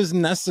frog is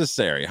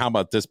necessary. How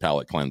about this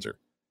palate cleanser?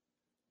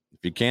 If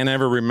you can't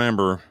ever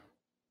remember,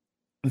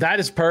 that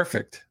is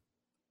perfect.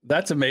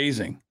 That's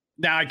amazing.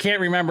 Now I can't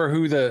remember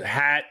who the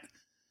hat,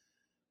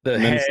 the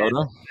Minnesota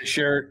head, the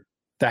shirt.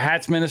 The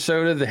hat's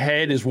Minnesota. The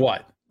head is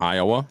what?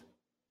 Iowa.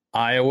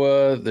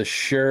 The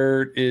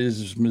shirt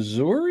is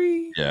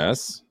Missouri.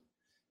 Yes.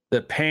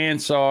 The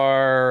pants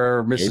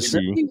are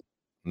Mississippi.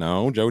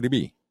 No, Jody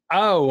B.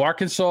 Oh,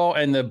 Arkansas,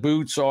 and the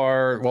boots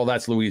are, well,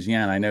 that's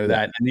Louisiana. I know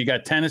that. And you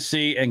got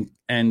Tennessee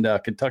and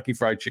Kentucky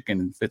Fried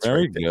Chicken. Fits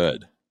very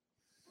good.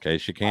 In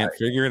case you can't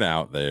figure it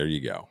out, there you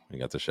go. You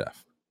got the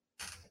chef.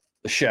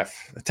 The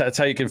chef. That's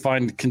how you can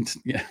find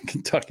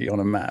Kentucky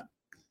on a map.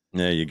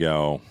 There you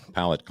go.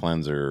 Palate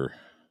cleanser.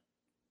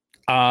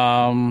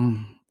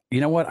 You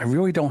know what? I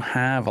really don't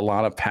have a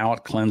lot of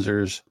palate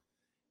cleansers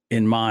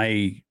in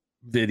my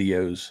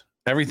videos.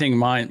 Everything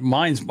my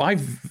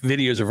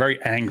videos are very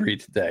angry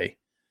today.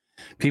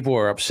 People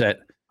are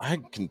upset. I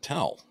can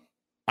tell.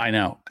 I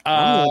know.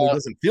 I'm the one who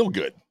doesn't feel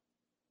good.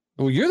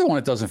 Well, you're the one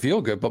that doesn't feel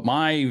good, but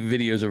my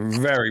videos are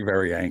very,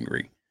 very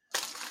angry.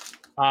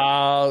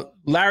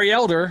 Larry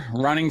Elder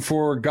running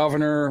for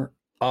governor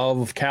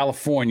of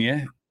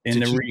California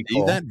in the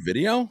recall. See that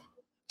video?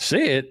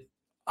 See it?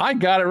 I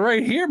got it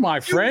right here,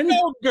 my friend.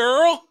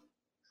 Girl.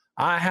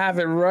 I have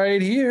it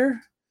right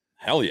here.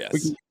 Hell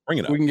yes. Bring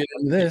it up. We can get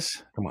into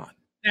this. Come on.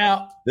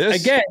 Now,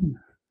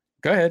 again,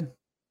 go ahead.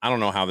 I don't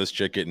know how this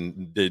chick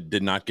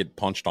did not get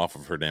punched off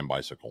of her damn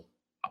bicycle.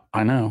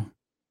 I know.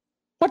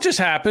 What just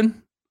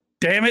happened?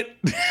 Damn it.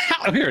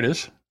 Here it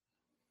is.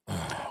 All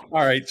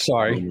right.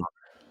 Sorry.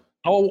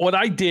 Oh, what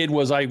I did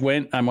was I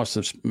must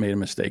have made a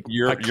mistake.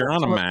 You're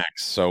on a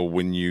Max, so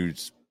when you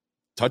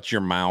touch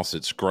your mouse,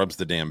 it scrubs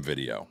the damn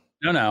video.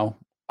 No.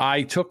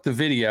 I took the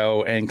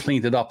video and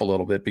cleaned it up a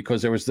little bit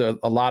because there was a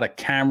lot of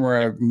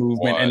camera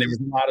movement and there was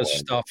a lot of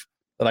stuff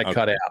that I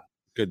cut out.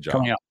 Good job.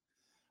 Coming up.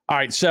 All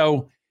right.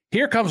 So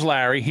here comes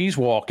Larry. He's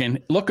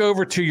walking. Look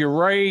over to your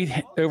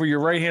right, over your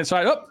right-hand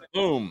side. Oh,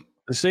 boom.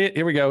 See it?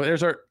 Here we go.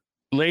 There's our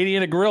lady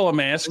in a gorilla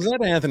mask. Is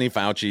that Anthony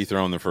Fauci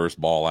throwing the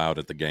first ball out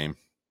at the game?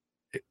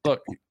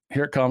 Look,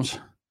 here it comes.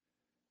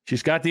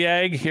 She's got the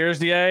egg. Here's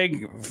the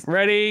egg.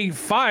 Ready,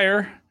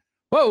 fire.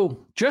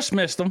 Whoa, just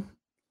missed him.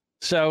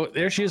 So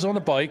there she is on the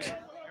bike.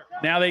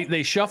 Now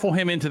they shuffle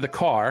him into the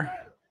car.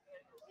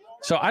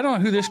 So I don't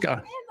know who this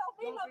guy.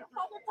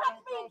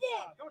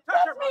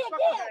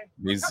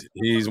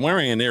 He's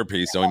wearing an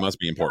earpiece, so he must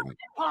be important.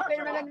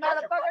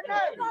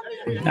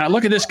 Now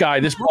look at this guy,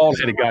 this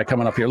bald-headed guy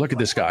coming up here. Look at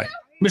this guy,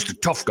 Mr.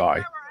 Tough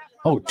Guy.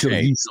 Oh,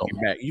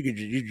 you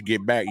could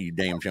get back, you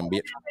damn some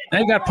bitch. Now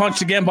he got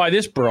punched again by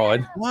this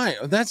broad. Why?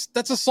 That's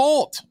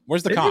assault.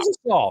 Where's the cop?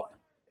 Assault.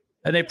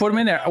 And they put him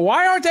in there.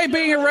 Why aren't they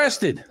being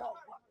arrested?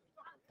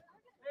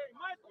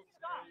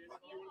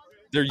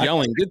 They're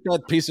yelling, "Get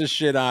that piece of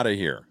shit out of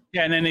here!"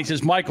 Yeah, and then he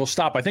says, "Michael,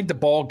 stop." I think the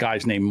bald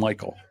guy's named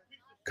Michael.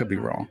 Could be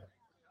wrong.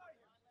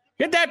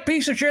 Get that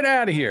piece of shit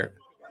out of here.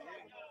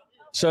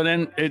 So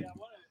then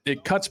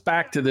it cuts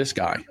back to this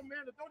guy. Don't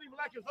even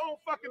like his own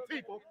fucking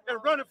people and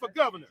running for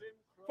governor.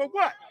 For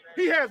what?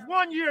 He has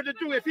 1 year to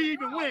do if he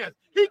even wins.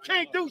 He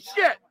can't do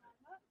shit.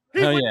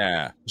 Oh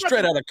yeah,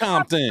 straight out of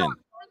Compton.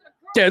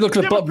 Yeah, look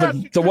at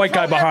the white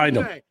guy behind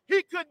him.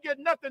 He couldn't get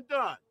nothing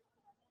done.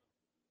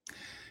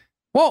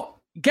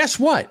 Well, guess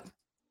what?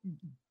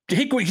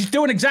 He's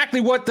doing exactly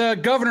what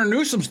Governor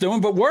Newsom's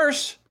doing, but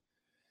worse.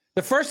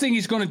 The first thing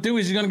he's going to do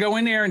is he's going to go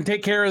in there and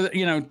take care of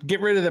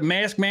get rid of the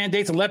mask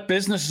mandates and let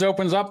businesses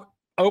open up.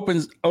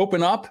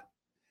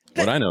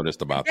 What I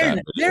noticed about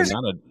that, there's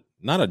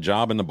not a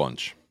job in the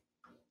bunch.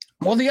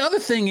 Well, the other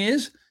thing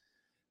is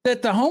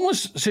that the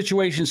homeless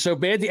situation's so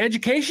bad, the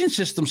education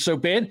system's so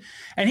bad,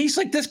 and he's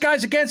like, this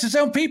guy's against his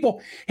own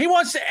people. He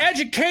wants to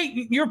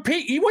educate he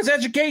wants to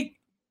educate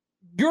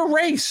your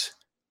race,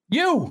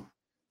 you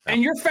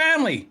and your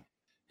family.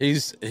 He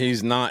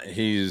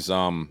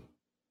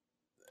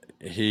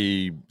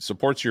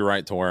supports your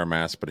right to wear a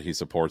mask, but he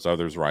supports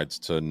others' rights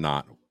to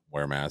not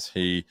wear masks.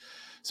 He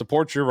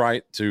supports your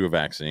right to a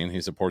vaccine.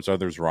 He supports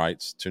others'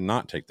 rights to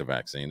not take the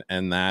vaccine,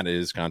 and that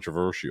is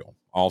controversial.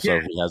 Also,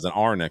 He has an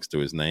R next to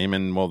his name,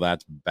 and well,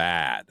 that's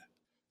bad.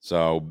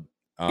 So,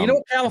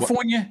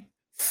 California,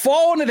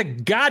 fall into the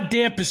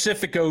goddamn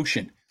Pacific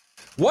Ocean.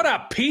 What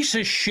a piece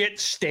of shit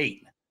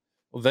state.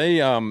 Well,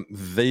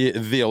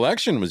 the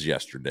election was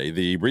yesterday,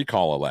 the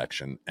recall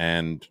election,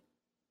 and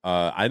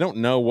I don't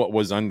know what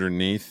was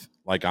underneath,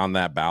 like on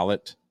that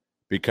ballot,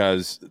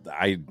 because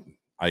I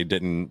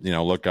didn't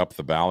look up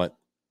the ballot,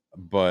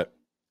 but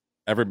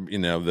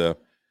the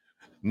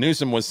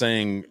Newsom was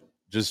saying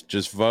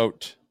just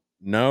vote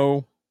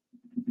no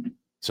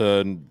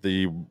to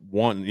the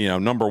one,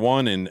 number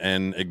one,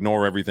 and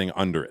ignore everything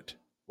under it.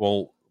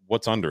 Well,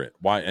 what's under it?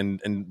 Why?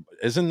 And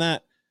isn't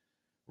that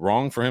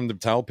wrong for him to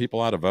tell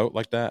people how to vote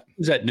like that?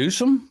 Is that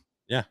Newsom?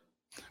 Yeah.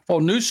 Well,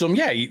 Newsom,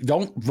 yeah, you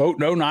don't vote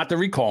no not to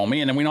recall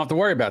me, and then we don't have to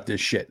worry about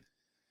this shit.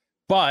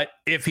 But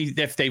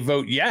if they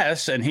vote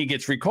yes and he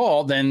gets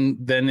recalled,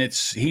 then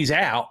he's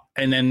out,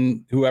 and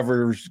then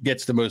whoever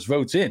gets the most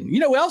votes in. You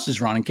know who else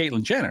is running?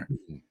 Caitlyn Jenner.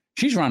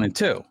 She's running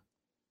too.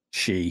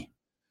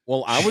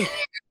 Well, I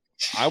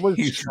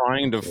was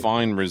trying to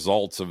find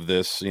results of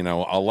this,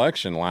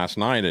 election last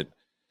night. It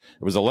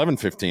was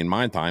 11:15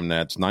 my time.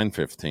 That's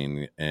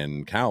 9:15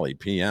 in Cali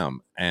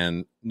PM,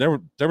 and there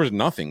was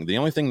nothing. The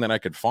only thing that I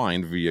could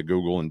find via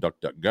Google and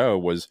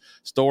DuckDuckGo was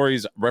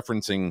stories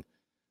referencing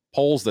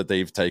polls that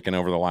they've taken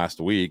over the last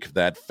week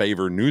that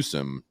favor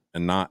Newsom,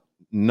 and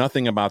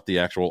nothing about the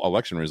actual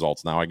election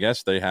results. Now, I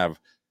guess they have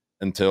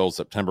until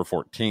September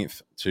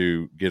 14th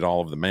to get all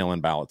of the mail-in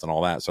ballots and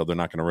all that, so they're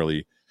not going to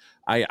really.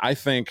 I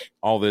think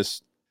all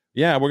this,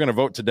 we're going to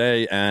vote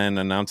today and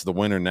announce the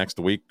winner next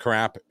week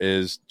crap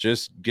is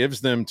just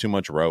gives them too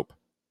much rope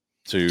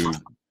to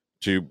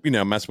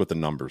mess with the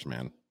numbers,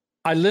 man.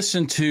 I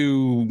listened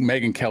to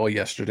Megyn Kelly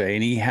yesterday,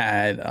 and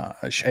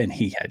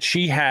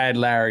she had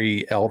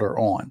Larry Elder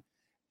on.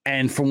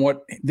 And from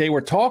what they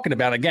were talking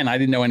about, again, I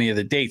didn't know any of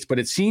the dates, but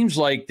it seems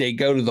like they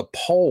go to the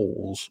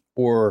polls,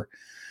 or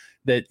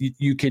that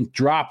you can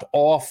drop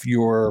off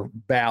your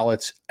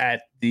ballots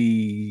at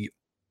the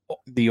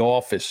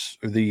office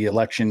or the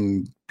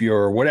election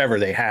bureau, whatever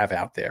they have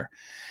out there.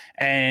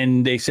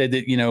 And they said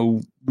that,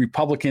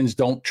 Republicans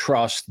don't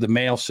trust the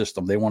mail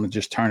system. They want to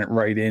just turn it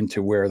right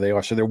into where they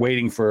are. So they're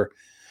waiting for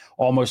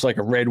almost like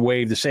a red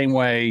wave, the same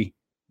way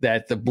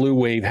that the blue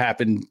wave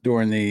happened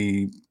during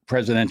the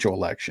presidential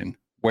election,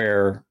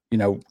 where,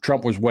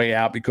 Trump was way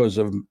out because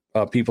of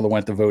people that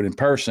went to vote in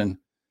person.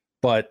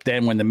 But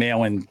then when the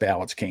mail-in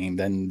ballots came,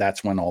 then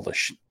that's when all the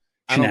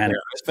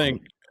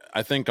shenanigans.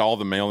 I think all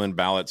the mail-in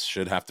ballots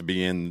should have to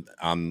be in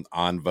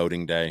on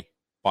voting day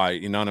by,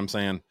 you know what I'm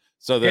saying?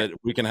 So that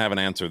we can have an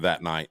answer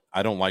that night.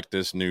 I don't like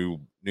this new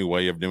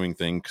way of doing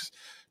things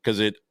because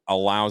it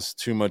allows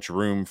too much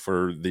room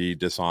for the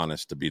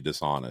dishonest to be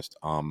dishonest.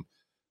 I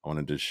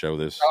wanted to show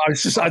this.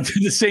 I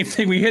did the same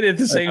thing. We hit it at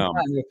the same time.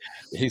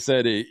 He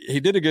said he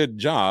did a good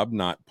job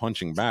not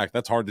punching back.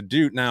 That's hard to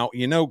do. Now,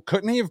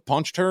 couldn't he have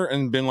punched her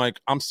and been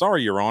like, "I'm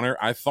sorry, Your Honor.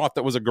 I thought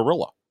that was a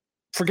gorilla."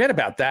 Forget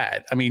about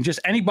that. I mean,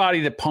 just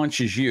anybody that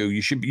punches you,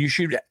 you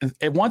should,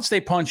 once they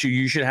punch you,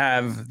 you should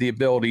have the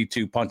ability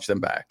to punch them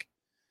back.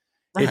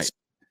 Right.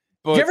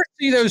 Do you ever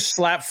see those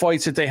slap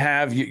fights that they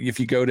have? If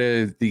you go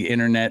to the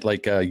internet,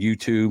 like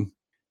YouTube,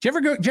 do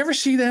you ever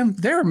see them?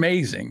 They're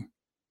amazing.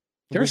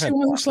 Do you ever see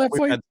one of those slap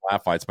fights? Had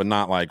slap fights, but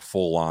not like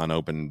full on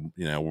open,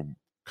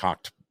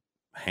 cocked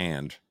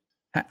hand.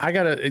 I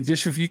gotta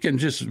just, if you can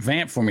just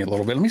vamp for me a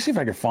little bit. Let me see if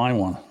I can find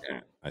one. Yeah,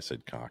 I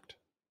said cocked.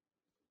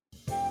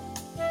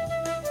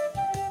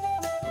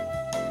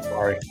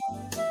 Sorry.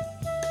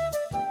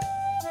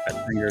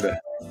 That finger to.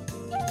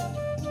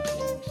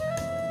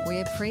 We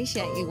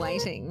appreciate you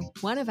waiting.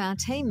 One of our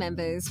team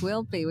members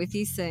will be with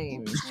you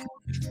soon.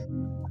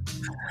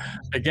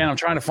 Again, I'm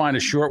trying to find a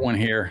short one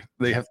here.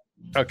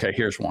 Okay,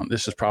 here's one.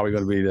 This is probably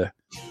going to be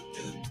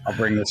I'll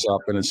bring this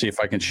up and see if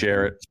I can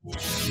share it.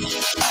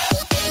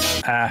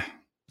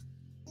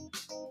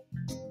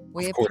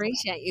 We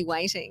appreciate you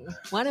waiting.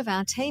 One of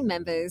our team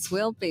members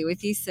will be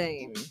with you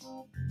soon.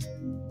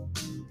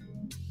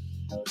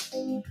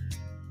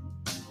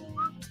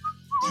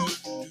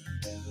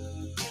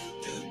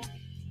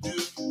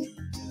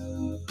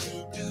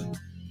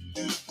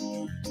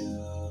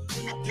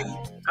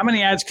 How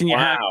many ads can you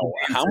have?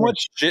 How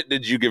much shit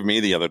did you give me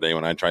the other day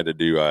when I tried to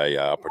do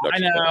a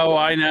production?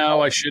 I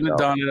know. I shouldn't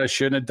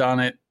have done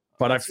it.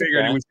 But I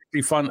figured it would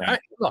be fun.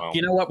 Look,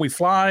 you know what? We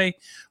fly,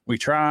 we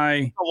try.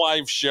 It's a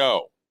live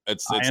show.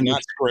 It's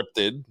not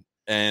scripted,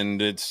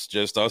 and it's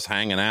just us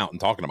hanging out and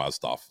talking about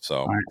stuff. So,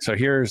 all right, so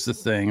here's the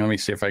thing. Let me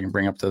see if I can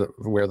bring up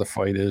where the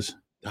fight is.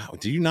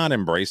 Do you not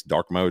embrace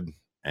dark mode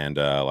and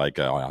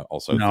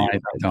also? No, I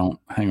don't.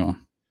 Hang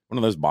on. One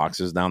of those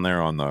boxes down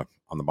there on the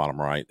bottom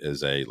right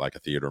is a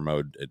theater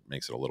mode. It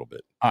makes it a little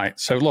bit. All right.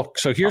 So look.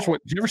 So here's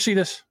what. Did you ever see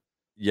this?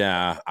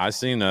 Yeah, I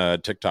seen a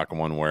TikTok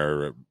one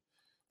where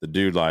the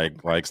dude like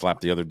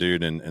slapped the other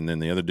dude, and then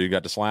the other dude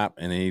got to slap,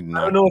 and I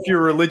don't know if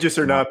you're religious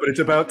or not, but it's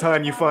about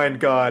time you find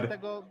God,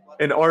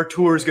 and our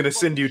tour is going to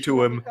send you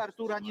to him.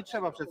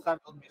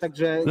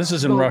 This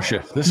is in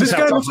Russia. This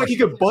guy looks like he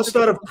could bust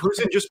out of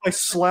prison just by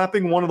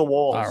slapping one of the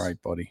walls. All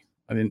right, buddy.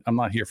 I'm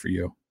not here for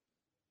you.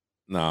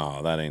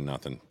 No, that ain't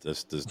nothing. I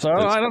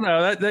don't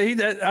know.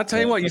 I'll tell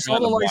you what. You saw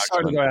the light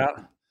start to go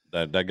out.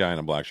 That guy in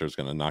a black shirt is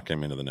going to knock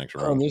him into the next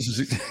room. Oh, this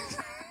is.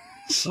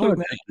 So now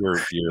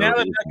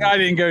that guy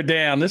didn't go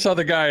down, this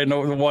other guy in the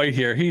white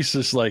here, he's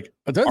just like,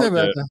 are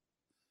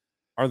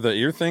the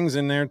ear things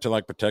in there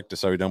to protect it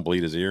so he don't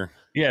bleed his ear?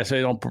 Yeah, so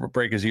he don't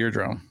break his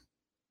eardrum.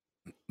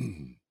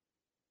 Here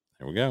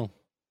we go.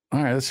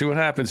 All right, let's see what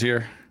happens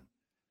here.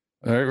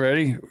 All right,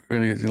 ready? We're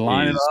going to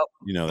line it up.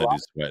 You know that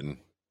he's sweating.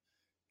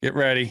 Get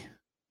ready.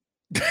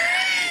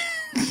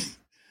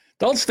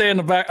 Don't stay in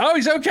the back. Oh,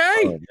 he's okay.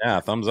 Oh, yeah,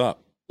 thumbs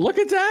up. Look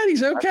at that.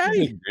 He's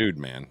okay. Dude,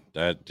 man.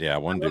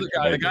 One dude.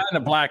 The guy in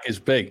the black is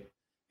big.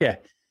 Yeah.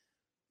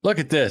 Look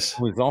at this.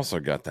 He's also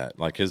got that.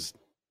 Like his.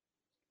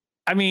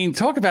 I mean,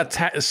 talk about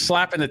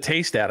slapping the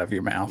taste out of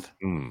your mouth.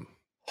 Mm.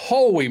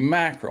 Holy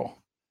mackerel.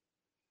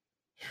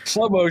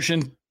 Slow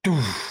motion.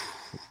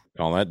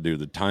 Call that dude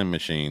the time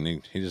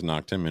machine. He just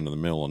knocked him into the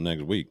middle of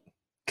next week.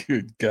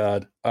 Good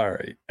God. All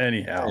right.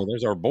 Anyhow. Oh,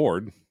 there's our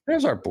board.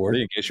 There's our board.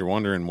 In case you're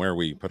wondering where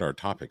we put our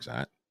topics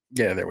at.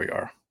 Yeah, there we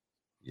are.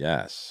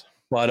 Yes.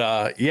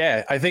 But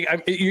yeah, I think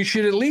you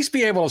should at least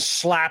be able to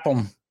slap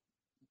them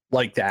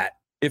like that.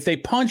 If they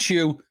punch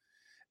you,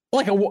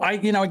 like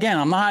again,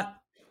 I'm not.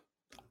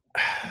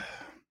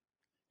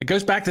 It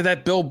goes back to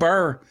that Bill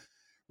Burr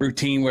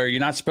routine where you're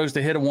not supposed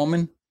to hit a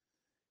woman.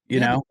 You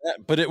know,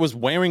 but it was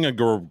wearing a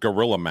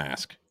gorilla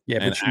mask. Yeah,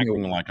 and but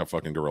acting like a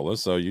fucking gorilla,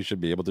 so you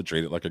should be able to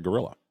treat it like a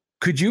gorilla.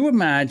 Could you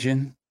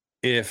imagine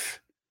if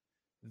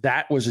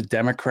that was a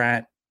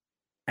Democrat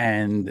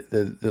and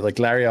the like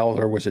Larry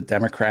Elder was a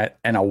Democrat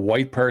and a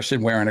white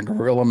person wearing a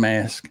gorilla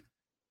mask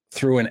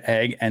threw an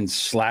egg and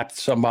slapped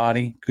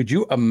somebody? Could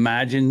you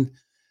imagine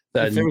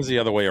that? If it was the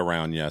other way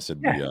around, yes,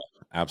 it'd be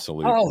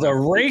absolute. Oh, the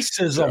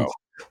racism.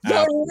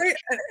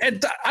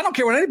 And I don't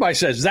care what anybody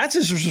says. That's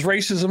as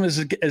racism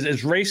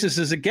as racist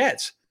as it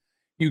gets.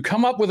 You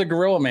come up with a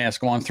gorilla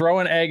mask on, throw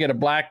an egg at a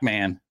black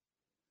man.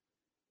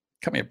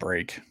 Cut me a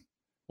break.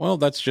 Well,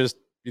 that's just,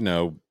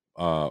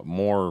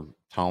 more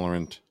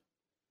tolerant,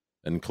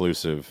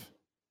 inclusive.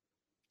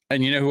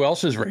 And you know who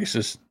else is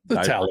racist? The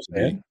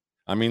Taliban.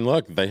 I mean,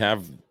 look,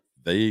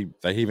 they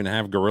even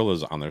have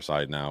gorillas on their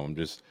side now. I'm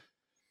just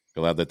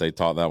glad that they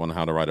taught that one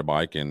how to ride a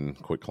bike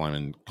and quit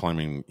climbing,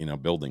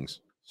 buildings.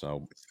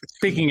 So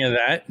speaking of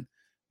that,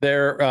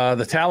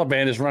 the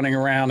Taliban is running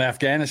around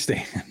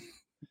Afghanistan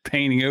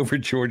painting over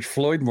George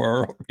Floyd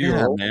mural.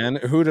 Yeah, man.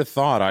 Who'd have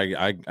thought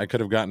I could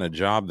have gotten a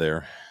job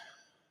there?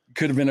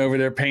 Could have been over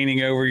there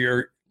painting over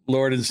your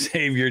Lord and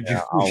Savior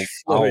George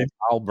Floyd.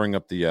 I'll bring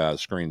up the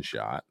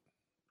screenshot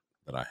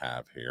that I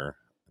have here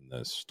in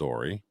this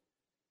story.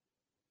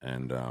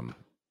 And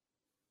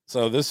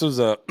so this is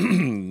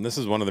this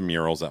is one of the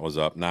murals that was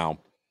up. Now,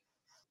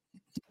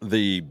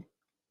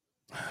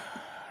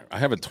 I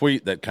have a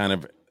tweet that kind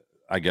of,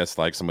 I guess,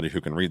 like somebody who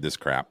can read this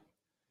crap,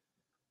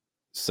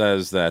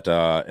 says that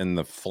in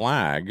the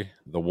flag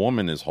the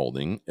woman is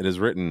holding, it is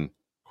written,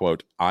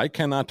 quote, "I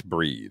cannot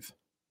breathe,"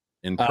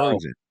 in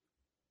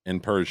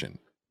Persian,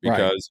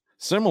 because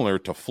similar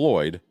to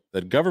Floyd,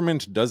 the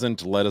government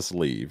doesn't let us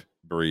leave,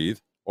 breathe,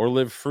 or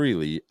live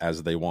freely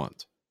as they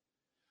want.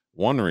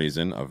 One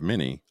reason of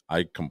many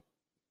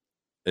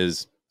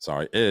is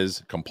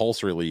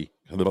compulsorily.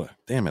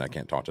 Damn it, I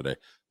can't talk today.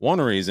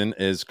 One reason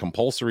is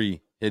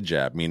compulsory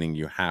hijab, meaning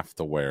you have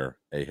to wear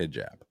a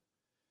hijab.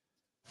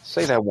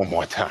 Say that one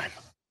more time.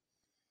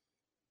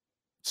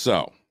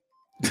 So,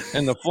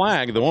 in the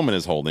flag the woman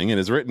is holding, it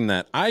is written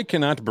that I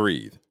cannot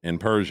breathe in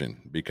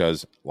Persian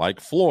because,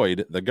 like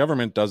Floyd, the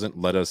government doesn't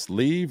let us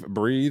leave,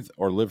 breathe,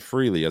 or live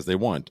freely as they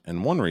want.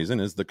 And one reason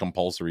is the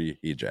compulsory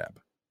hijab.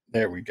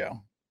 There we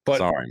go. But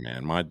sorry,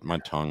 man, my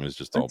tongue is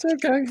just all. It's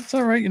okay. It's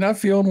all right. You're not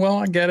feeling well.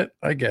 I get it.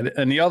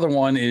 And the other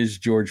one is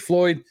George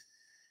Floyd,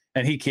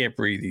 and he can't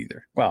breathe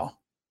either. Well,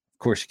 of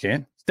course you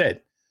can. He's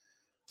dead.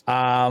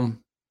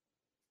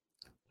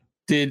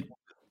 Do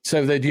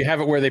you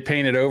have it where they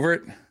painted over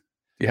it? Do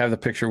you have the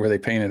picture where they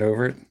painted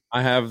over it?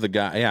 I have the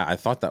guy. Yeah, I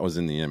thought that was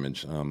in the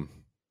image. For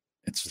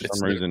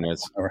some reason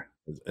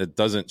it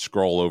doesn't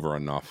scroll over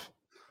enough.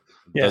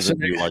 It doesn't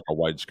do like a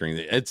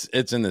widescreen.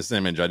 It's in this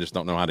image. I just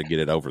don't know how to get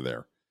it over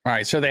there. All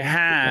right, so they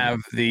have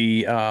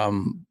they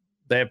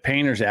have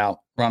painters out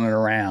running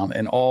around,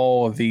 and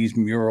all of these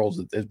murals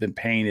that have been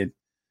painted.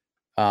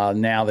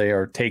 Now they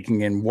are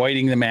taking and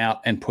whiting them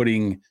out and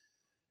putting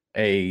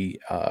a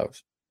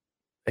Arabic.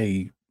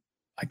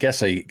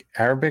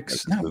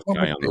 This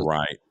guy on the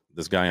right.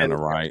 This guy on the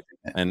right.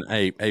 And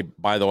hey,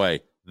 by the way,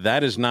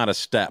 that is not a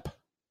step,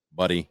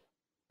 buddy.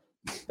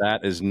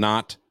 That is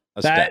not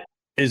a step. That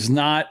is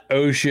not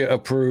OSHA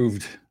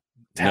approved.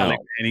 No.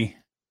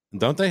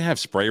 Don't they have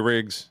spray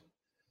rigs?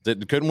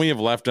 Couldn't we have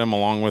left them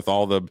along with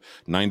all the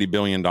 $90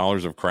 billion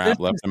of crap?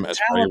 Left them as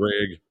spray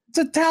rig? It's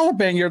a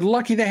Taliban. You're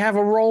lucky they have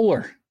a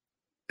roller.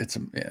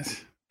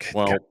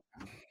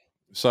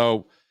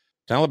 So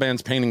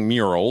Taliban's painting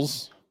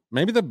murals.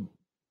 Maybe the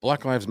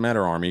Black Lives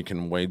Matter army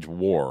can wage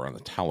war on the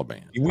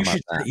Taliban. You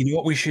know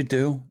what we should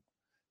do?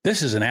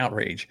 This is an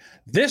outrage.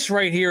 This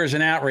right here is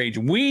an outrage.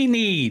 We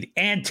need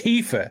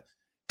Antifa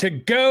to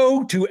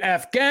go to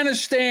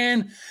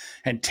Afghanistan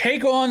and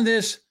take on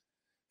this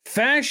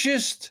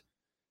fascist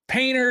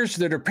painters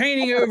that are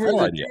painting over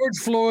George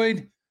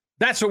Floyd.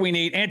 That's what we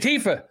need.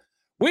 Antifa,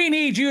 we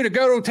need you to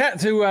go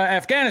to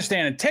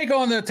Afghanistan and take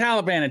on the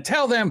Taliban and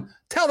tell them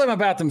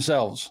about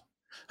themselves.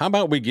 How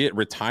about we get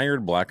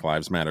retired Black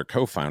Lives Matter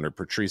co-founder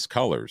Patrisse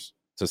Cullors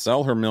to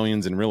sell her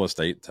millions in real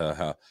estate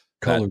to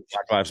that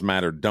Black Lives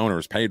Matter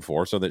donors paid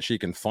for so that she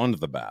can fund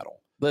the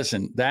battle.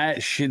 Listen, that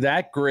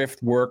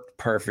grift worked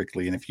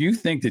perfectly. And if you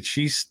think that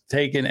she's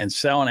taking and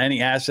selling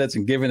any assets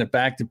and giving it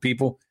back to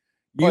people,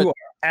 you are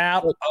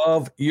out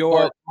of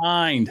your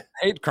mind.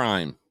 Hate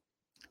crime.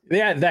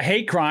 Yeah, the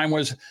hate crime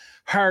was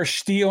her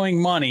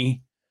stealing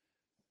money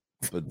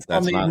but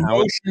that's not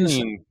how it's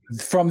seen.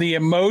 From the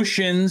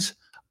emotions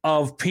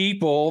of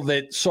people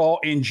that saw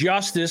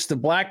injustice to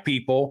black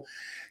people.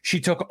 She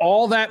took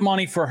all that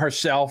money for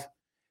herself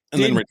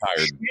and then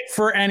retired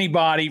for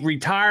anybody,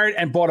 retired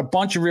and bought a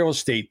bunch of real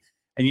estate.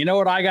 And you know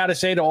what I got to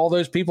say to all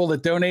those people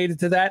that donated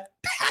to that?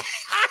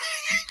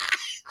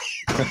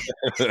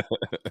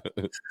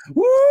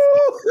 Woo!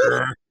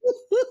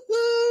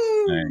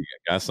 Hey,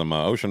 got some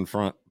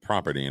oceanfront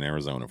property in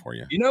Arizona for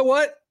you. You know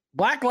what?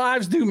 Black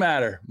lives do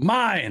matter.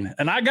 Mine.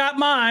 And I got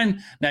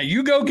mine. Now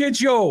you go get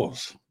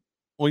yours.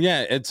 Well,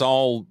 yeah, it's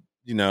all,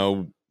 you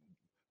know,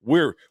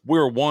 we're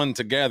one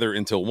together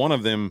until one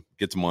of them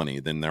gets money,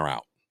 then they're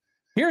out.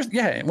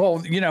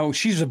 Well, you know,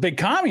 she's a big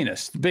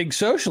communist, big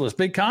socialist,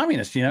 big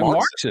communist, you know,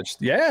 Marxist.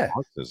 Yeah.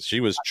 Marxist.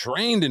 She was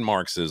trained in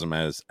Marxism,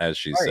 as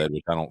she said,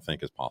 which I don't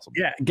think is possible.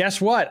 Yeah.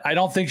 Guess what? I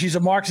don't think she's a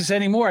Marxist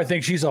anymore. I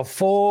think she's a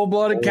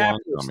full-blooded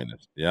capitalist.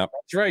 Communist. Yep.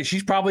 That's right.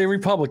 She's probably a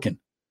Republican.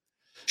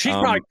 She's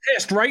probably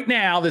pissed right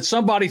now that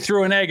somebody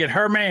threw an egg at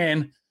her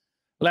man,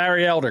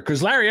 Larry Elder,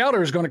 because Larry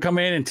Elder is going to come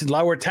in and to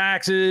lower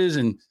taxes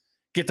and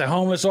get the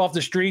homeless off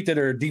the street that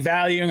are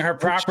devaluing her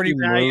property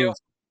value.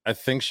 I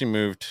think she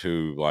moved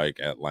to like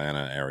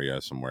Atlanta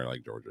area, somewhere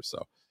like Georgia.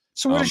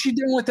 So what is she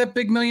doing with that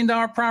big $1 million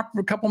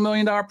property, couple $1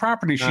 million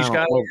property she's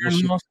got?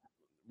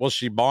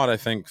 She bought, I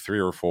think, 3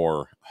 or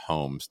 4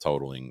 homes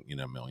totaling, you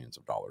know, millions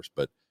of dollars.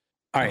 But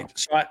all right,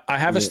 so I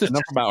have a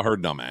statistic about her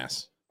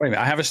dumbass. Wait a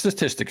minute, I have a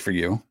statistic for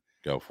you.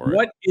 Go for it.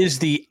 What is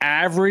the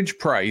average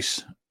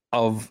price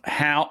of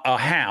a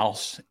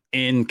house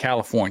in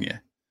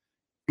California?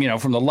 You know,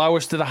 from the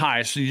lowest to the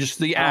highest, so just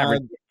the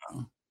average.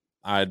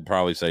 I'd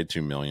probably say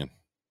 $2 million.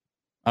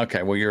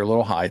 Okay, well, you're a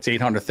little high. It's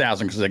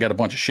 800,000 because they got a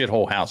bunch of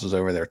shithole houses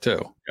over there too.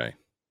 Okay,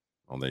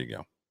 well, there you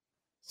go.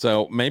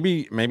 So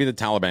maybe the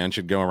Taliban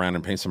should go around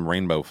and paint some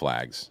rainbow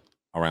flags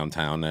around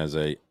town as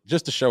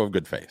just a show of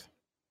good faith.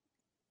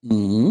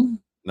 Mm-hmm.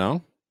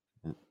 No,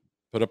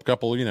 put up a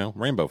couple, you know,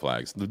 rainbow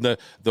flags. The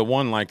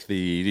one like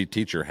the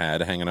teacher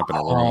had hanging up in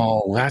a room.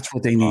 Oh, that's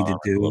what they need to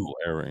do.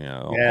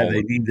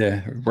 They need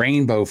the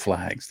rainbow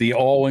flags, the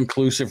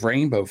all-inclusive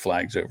rainbow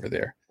flags over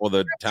there. Well,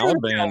 the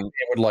Taliban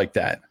would like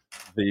that.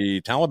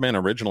 The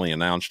Taliban originally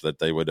announced that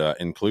they would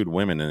include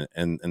women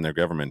in their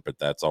government, but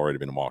that's already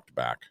been walked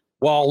back.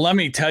 Well, let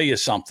me tell you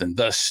something.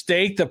 The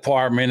State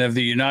Department of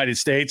the United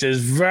States is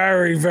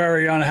very,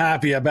 very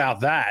unhappy about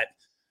that.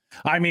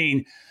 I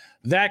mean,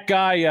 that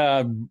guy,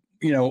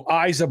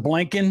 Isa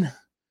Blinken,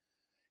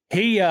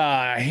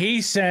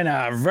 he sent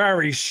a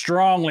very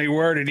strongly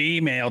worded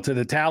email to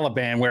the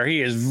Taliban where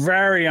he is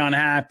very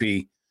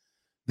unhappy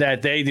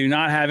that they do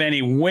not have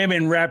any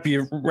women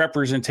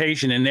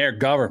representation in their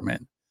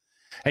government.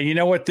 And you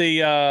know what the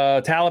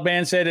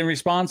Taliban said in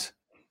response?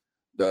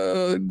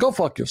 Go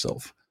fuck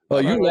yourself.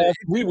 You lost,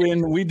 we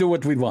win, we do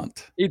what we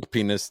want. Eat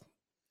penis.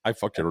 I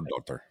fuck your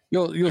daughter.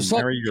 You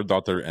marry your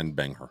daughter and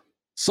bang her.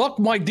 Suck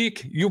my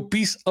dick, you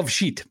piece of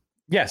shit.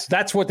 Yes,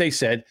 that's what they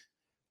said.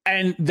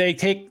 And they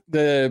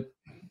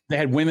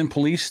had women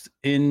policed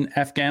in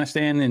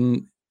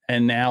Afghanistan,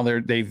 and now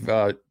they've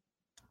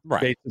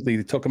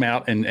basically took them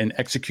out and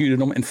executed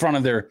them in front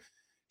of their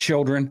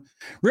children.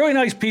 Really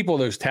nice people,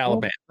 those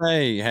Taliban.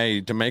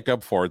 Hey, to make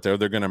up for it, they're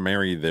going to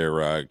marry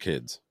their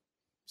kids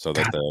so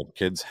that the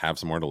kids have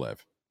somewhere to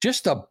live.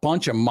 Just a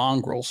bunch of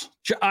mongrels.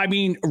 I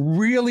mean,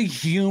 really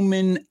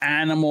human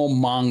animal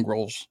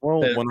mongrels. Well,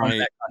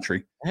 that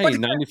country. Hey,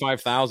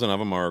 95,000 of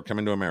them are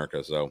coming to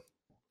America. So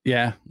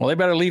yeah, well, they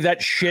better leave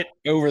that shit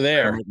over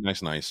there.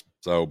 Nice.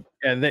 So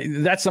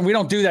yeah, we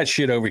don't do that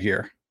shit over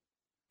here.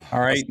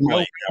 All right.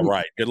 Yeah,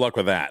 right. Good luck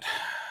with that.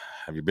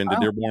 Have you been to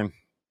Dearborn?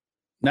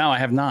 No, I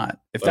have not.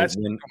 If that's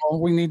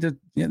all we need to,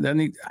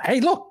 hey,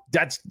 look,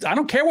 I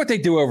don't care what they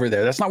do over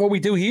there. That's not what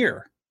we do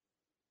here.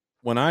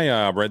 When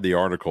I read the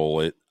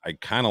article, I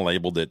kind of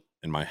labeled it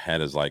in my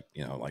head as like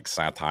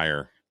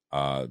satire,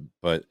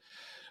 but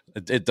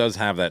it does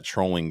have that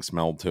trolling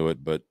smell to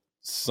it. But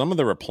some of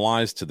the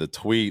replies to the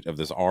tweet of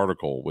this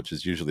article, which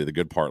is usually the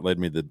good part, led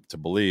me to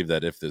believe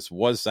that if this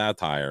was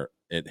satire,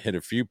 it hit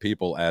a few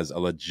people as a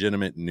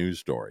legitimate news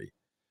story.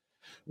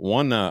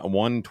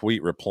 One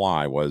tweet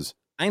reply was,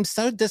 "I'm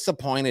so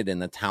disappointed in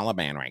the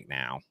Taliban right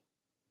now."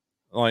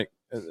 Like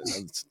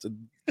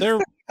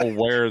they're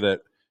aware that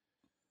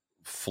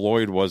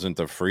Floyd wasn't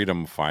a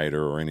freedom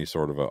fighter or any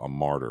sort of a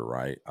martyr,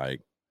 right?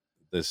 Like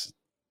this.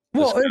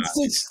 Well,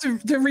 it's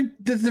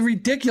the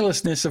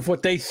ridiculousness of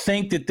what they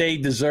think that they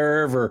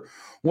deserve or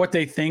what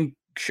they think.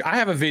 I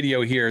have a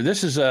video here.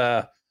 This is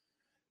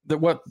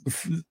what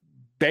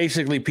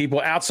basically people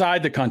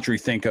outside the country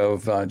think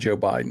of Joe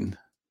Biden.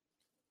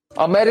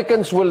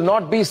 Americans will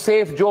not be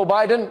safe, Joe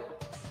Biden.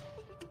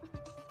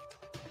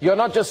 You're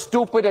not just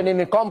stupid and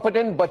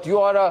incompetent, but you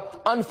are an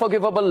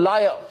unforgivable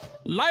liar.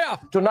 Liar.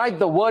 Tonight,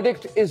 the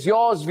verdict is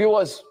yours,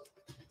 viewers.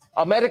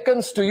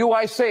 Americans, to you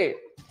I say,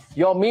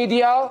 your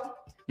media,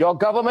 your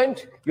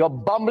government, your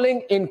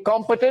bumbling,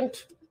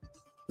 incompetent,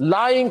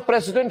 lying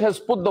president has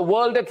put the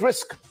world at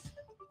risk.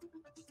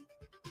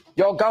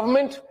 Your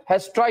government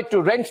has tried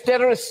to rent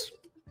terrorists,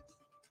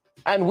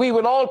 and we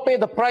will all pay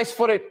the price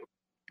for it.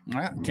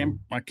 I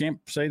can't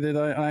say that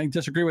I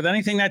disagree with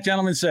anything that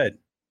gentleman said.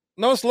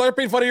 No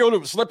slurping for you.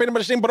 Slurping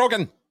machine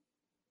broken.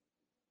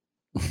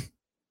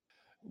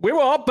 We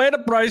will all pay the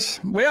price.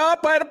 We all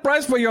pay the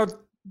price for your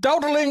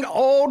doddling,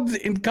 old,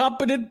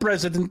 incompetent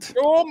president.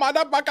 You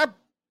motherfucker.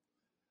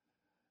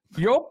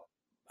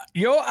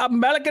 You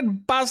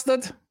American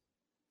bastard.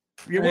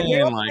 You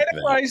will all pay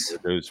the price.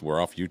 Those we're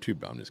off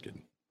YouTube. I'm just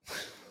kidding.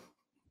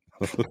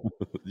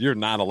 You're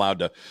not allowed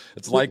to.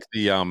 It's like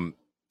the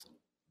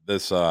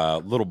this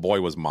little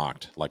boy was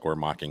mocked, like we're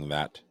mocking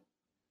that.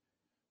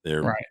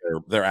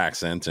 Their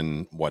accent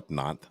and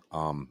whatnot.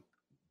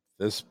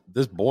 This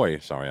boy,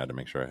 sorry, I had to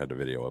make sure I had the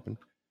video open.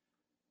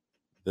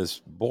 This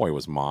boy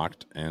was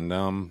mocked, and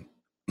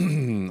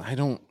let's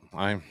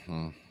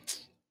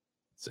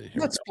see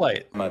here. Let's play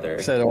it.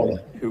 Mother,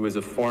 who was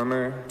a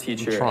former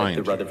teacher at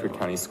the Rutherford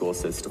County School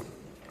System,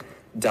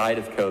 died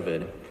of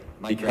COVID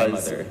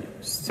because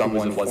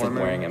someone wasn't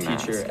wearing a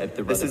mask.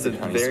 This is a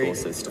very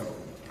system.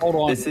 Hold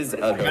on. This is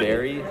a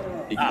very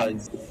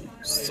because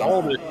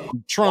hold it.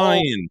 I'm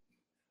trying.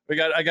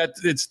 I got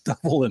it's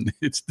doubling.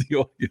 It's the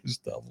audio's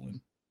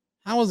doubling.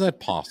 How is that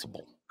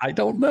possible? I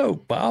don't know,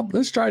 Bob.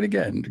 Let's try it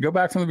again. Go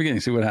back from the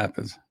beginning, see what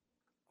happens.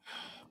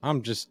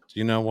 I'm just,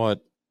 you know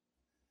what?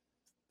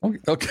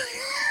 Okay.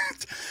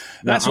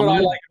 That's what I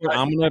like.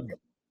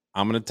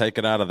 I'm gonna take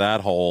it out of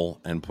that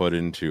hole and put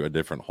into a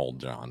different hole,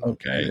 John.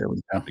 Okay, there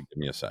we go. Give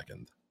me a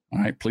second. All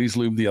right, please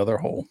lube the other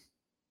hole.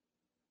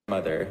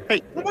 Mother,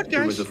 what,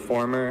 who was a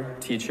former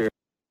teacher.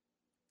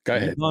 Go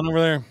ahead. Done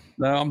over there.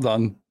 No, I'm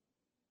done.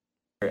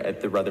 At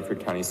the Rutherford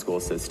County School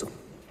System,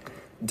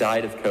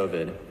 died of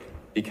COVID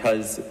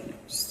because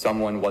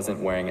someone wasn't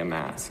wearing a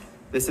mask.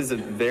 This is a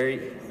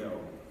very.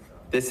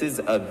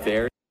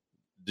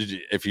 Did you,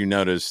 if you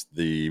notice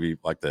the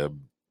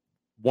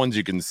ones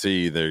you can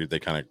see, they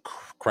kind of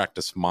cracked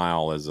a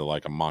smile as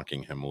like a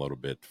mocking him a little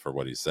bit for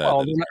what he said.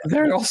 Well,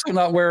 they're also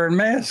not wearing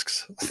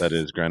masks. That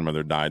his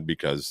grandmother died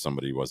because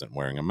somebody wasn't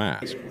wearing a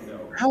mask.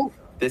 How?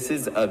 This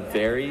is a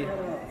very.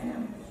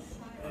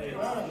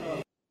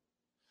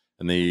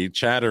 And the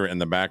chatter in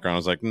the background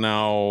was like,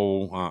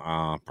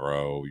 "No,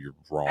 bro, you're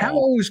wrong." How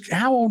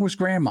old was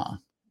Grandma?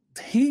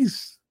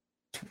 He's,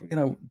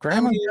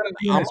 Grandma's got to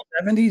be in his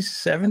 70s,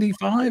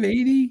 75,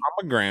 80.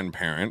 I'm a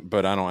grandparent,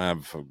 but I don't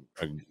have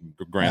a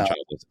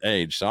grandchild this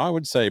age, so I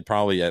would say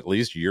probably at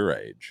least your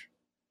age.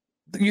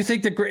 You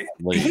think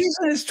he's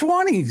in his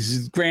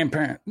 20s,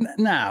 grandparent?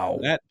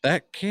 No,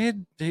 that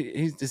kid.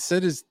 He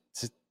said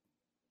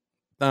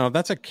no,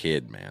 that's a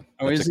kid, man.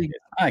 Oh, is he?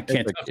 I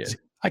can't tell.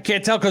 I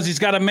can't tell because he's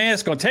got a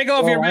mask on. Take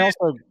off your mask.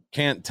 I also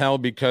can't tell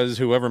because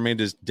whoever made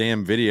this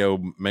damn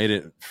video made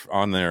it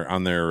on their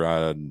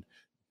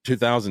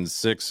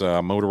 2006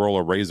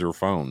 Motorola Razr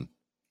phone.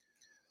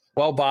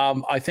 Well,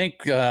 Bob, I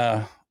think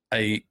a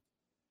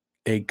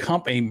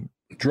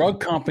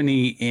drug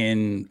company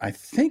in, I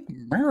think,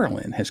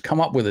 Maryland has come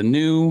up with a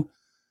new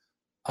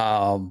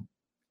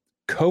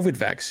COVID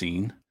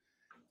vaccine,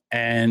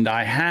 and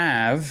I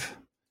have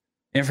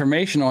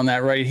information on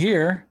that right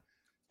here.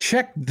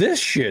 Check this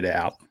shit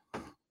out.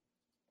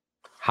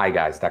 Hi,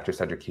 guys. Dr.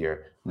 Cedric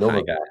here.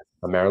 Novavax,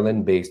 a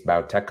Maryland-based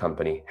biotech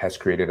company, has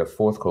created a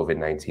fourth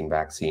COVID-19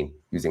 vaccine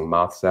using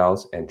moth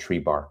cells and tree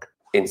bark.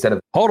 Instead of...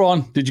 Hold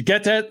on. Did you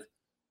get that?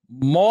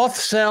 Moth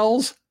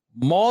cells,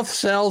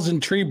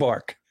 and tree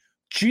bark.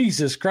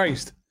 Jesus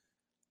Christ.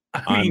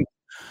 I mean,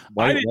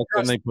 why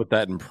can't they put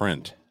that in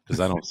print? Because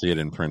I don't see it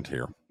in print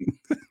here.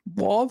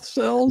 Moth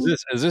cells?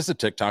 Is this a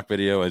TikTok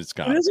video? It is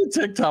a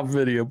TikTok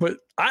video, but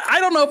I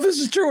don't know if this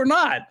is true or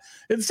not.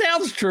 It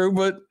sounds true,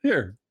 but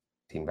here.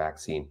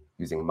 Vaccine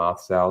using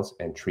moth cells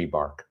and tree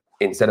bark.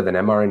 Instead of an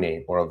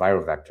mRNA or a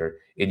viral vector,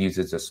 it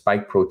uses a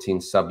spike protein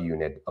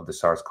subunit of the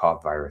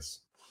SARS-CoV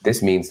virus.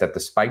 This means that the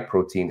spike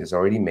protein is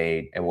already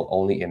made and will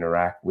only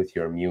interact with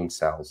your immune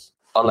cells.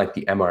 Unlike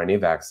the mRNA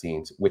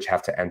vaccines, which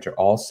have to enter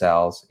all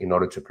cells in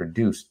order to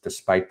produce the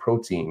spike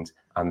proteins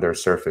on their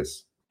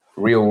surface.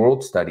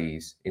 Real-world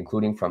studies,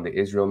 including from the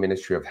Israel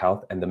Ministry of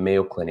Health and the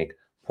Mayo Clinic,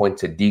 point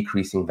to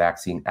decreasing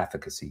vaccine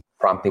efficacy,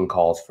 prompting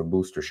calls for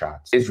booster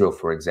shots. Israel,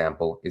 for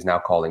example, is now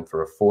calling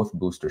for a fourth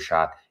booster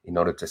shot in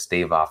order to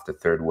stave off the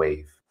third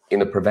wave. In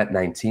the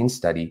PREVENT-19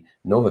 study,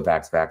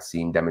 Novavax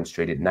vaccine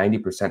demonstrated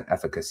 90%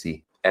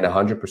 efficacy and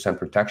 100%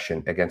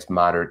 protection against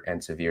moderate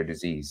and severe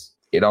disease.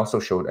 It also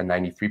showed a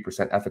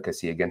 93%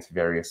 efficacy against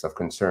various of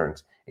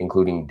concerns,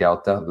 including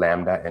Delta,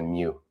 Lambda, and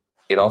Mu.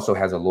 It also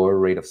has a lower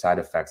rate of side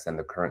effects than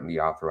the currently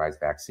authorized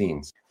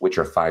vaccines, which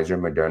are Pfizer,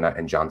 Moderna,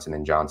 and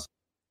Johnson & Johnson.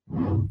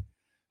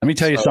 Let me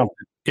tell you something.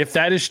 If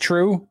that is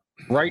true,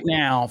 right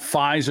now,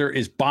 Pfizer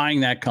is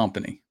buying that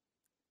company.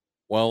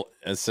 Well,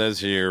 it says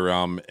here,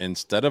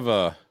 instead of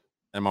a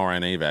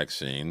mRNA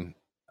vaccine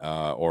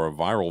or a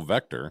viral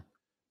vector,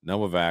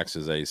 Novavax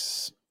is a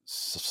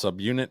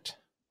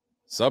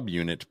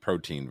subunit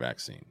protein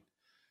vaccine.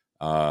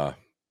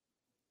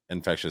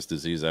 Infectious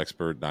disease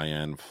expert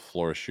Diane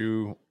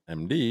Florichou,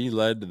 MD,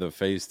 led the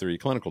phase 3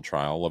 clinical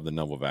trial of the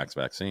Novavax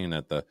vaccine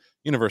at the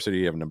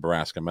University of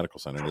Nebraska Medical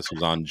Center. This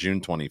was on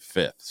June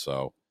 25th.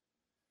 So,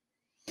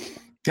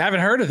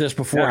 haven't heard of this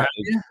before.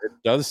 Yeah, it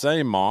does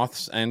say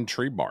moths and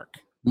tree bark.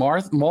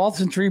 Moths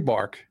and tree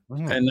bark,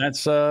 and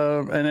that's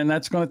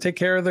going to take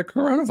care of the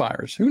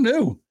coronavirus. Who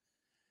knew?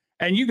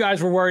 And you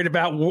guys were worried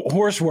about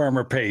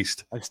horsewormer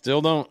paste. I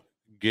still don't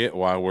get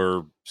why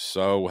we're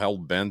so hell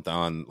bent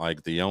on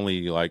the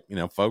only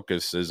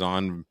focus is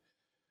on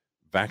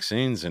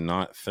vaccines and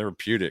not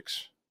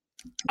therapeutics.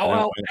 I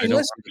don't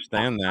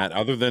understand that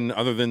other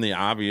than the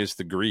obvious,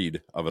 the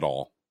greed of it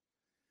all.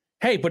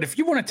 Hey, but if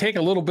you want to take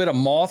a little bit of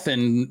moth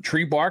and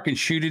tree bark and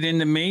shoot it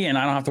into me, and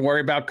I don't have to worry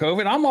about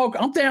COVID,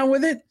 I'm down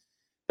with it.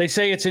 They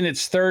say it's in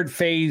its third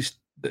phase,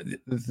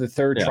 the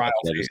third trial.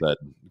 Phase. That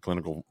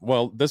clinical.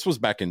 Well, this was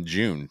back in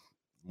June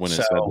when it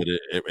said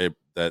that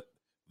that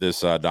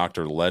this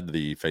doctor led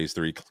the phase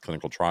 3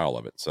 clinical trial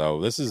of it. So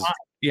this is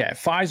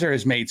Pfizer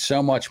has made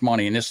so much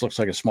money, and this looks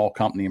like a small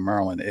company in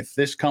Maryland. If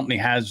this company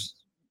has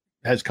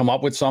come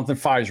up with something,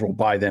 Pfizer will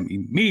buy them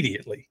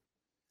immediately.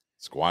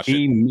 Squash it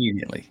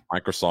immediately.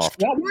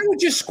 Microsoft. Why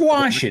would you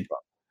squash it?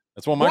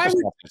 That's what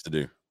Microsoft used to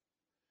do.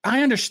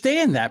 I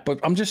understand that, but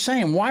I'm just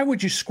saying, why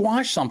would you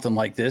squash something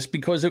like this?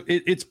 Because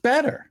it's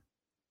better.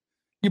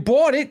 You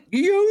bought it,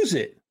 you use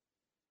it,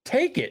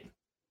 take it.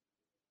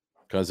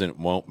 Because it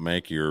won't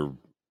make your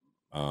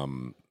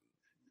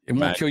it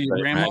won't kill your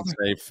grandmother.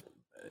 Safe.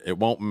 It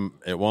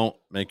won't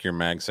make your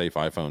MagSafe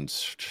iPhone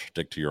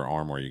stick to your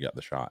arm where you got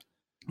the shot.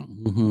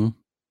 Mm-hmm.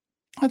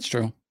 That's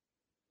true.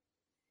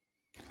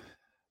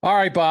 All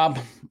right, Bob.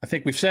 I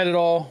think we've said it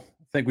all.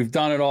 I think we've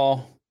done it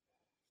all.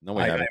 No,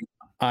 we haven't.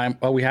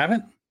 We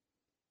haven't?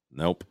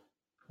 Nope.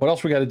 What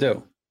else we got to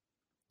do?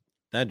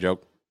 Dad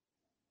joke.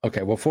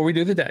 Okay, well, before we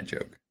do the dad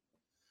joke,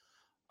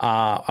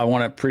 I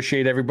want to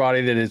appreciate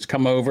everybody that has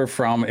come over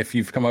from, if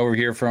you've come over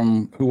here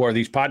from Who Are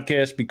These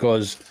Podcasts,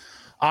 because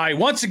I,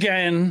 once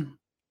again,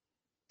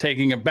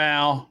 taking a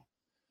bow,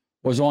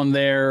 was on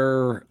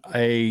their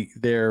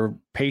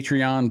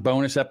Patreon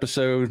bonus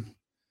episode.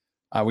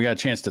 We got a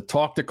chance to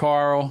talk to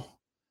Carl.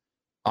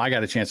 I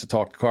got a chance to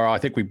talk to Carl. I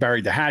think we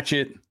buried the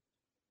hatchet,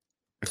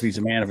 if he's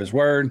a man of his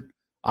word.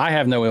 I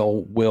have no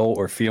ill will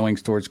or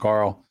feelings towards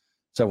Carl,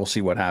 so we'll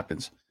see what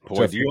happens. Boy,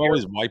 So do you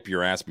always wipe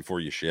your ass before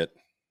you shit?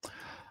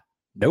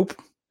 Nope.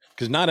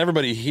 Because not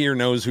everybody here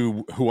knows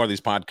who Are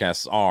These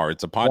Podcasts are.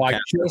 It's a podcast.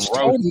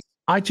 Well,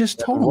 I just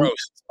told him.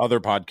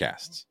 Other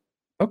podcasts.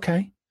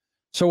 Okay.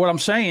 So what I'm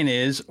saying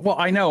is, well,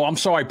 I know. I'm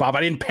sorry, Bob.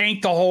 I didn't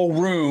paint the whole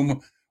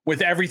room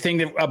with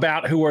everything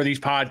about Who Are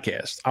These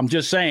Podcasts. I'm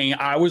just saying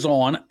I was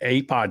on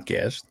a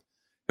podcast.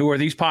 Who Are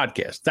These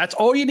Podcasts? That's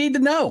all you need to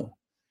know.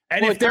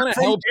 And well, if they're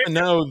helps to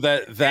know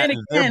that and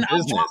again,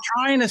 I'm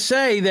trying to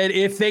say that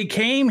if they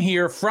came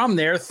here from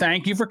there,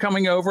 thank you for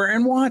coming over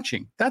and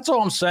watching. That's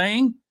all I'm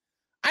saying.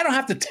 I don't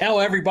have to tell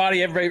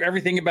everybody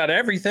everything about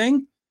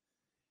everything.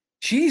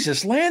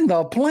 Jesus, land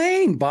the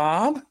plane,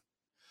 Bob.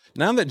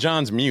 Now that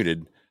John's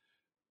muted,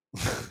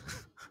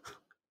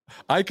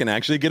 I can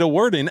actually get a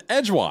word in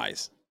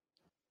edgewise.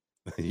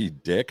 You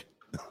dick.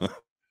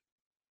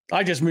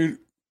 I just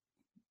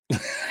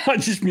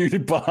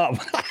muted Bob.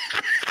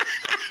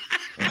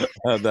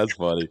 That's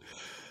funny.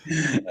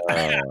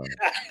 All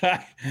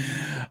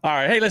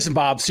right. Hey, listen,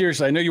 Bob,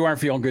 seriously, I know you weren't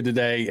feeling good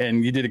today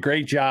and you did a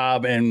great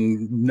job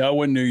and no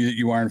one knew that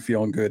you weren't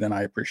feeling good. And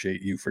I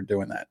appreciate you for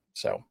doing that.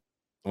 So,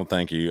 well,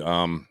 thank you.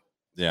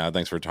 Yeah,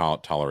 thanks for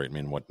tolerating me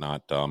and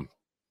whatnot.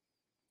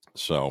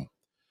 So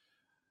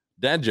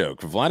dad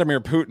joke.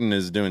 Vladimir Putin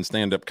is doing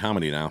stand-up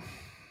comedy now.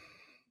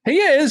 He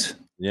is.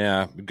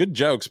 Yeah. Good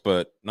jokes,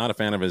 but not a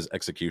fan of his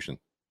execution.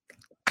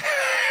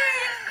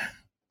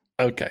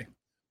 Okay.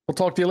 We'll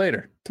talk to you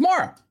later.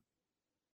 Tomorrow.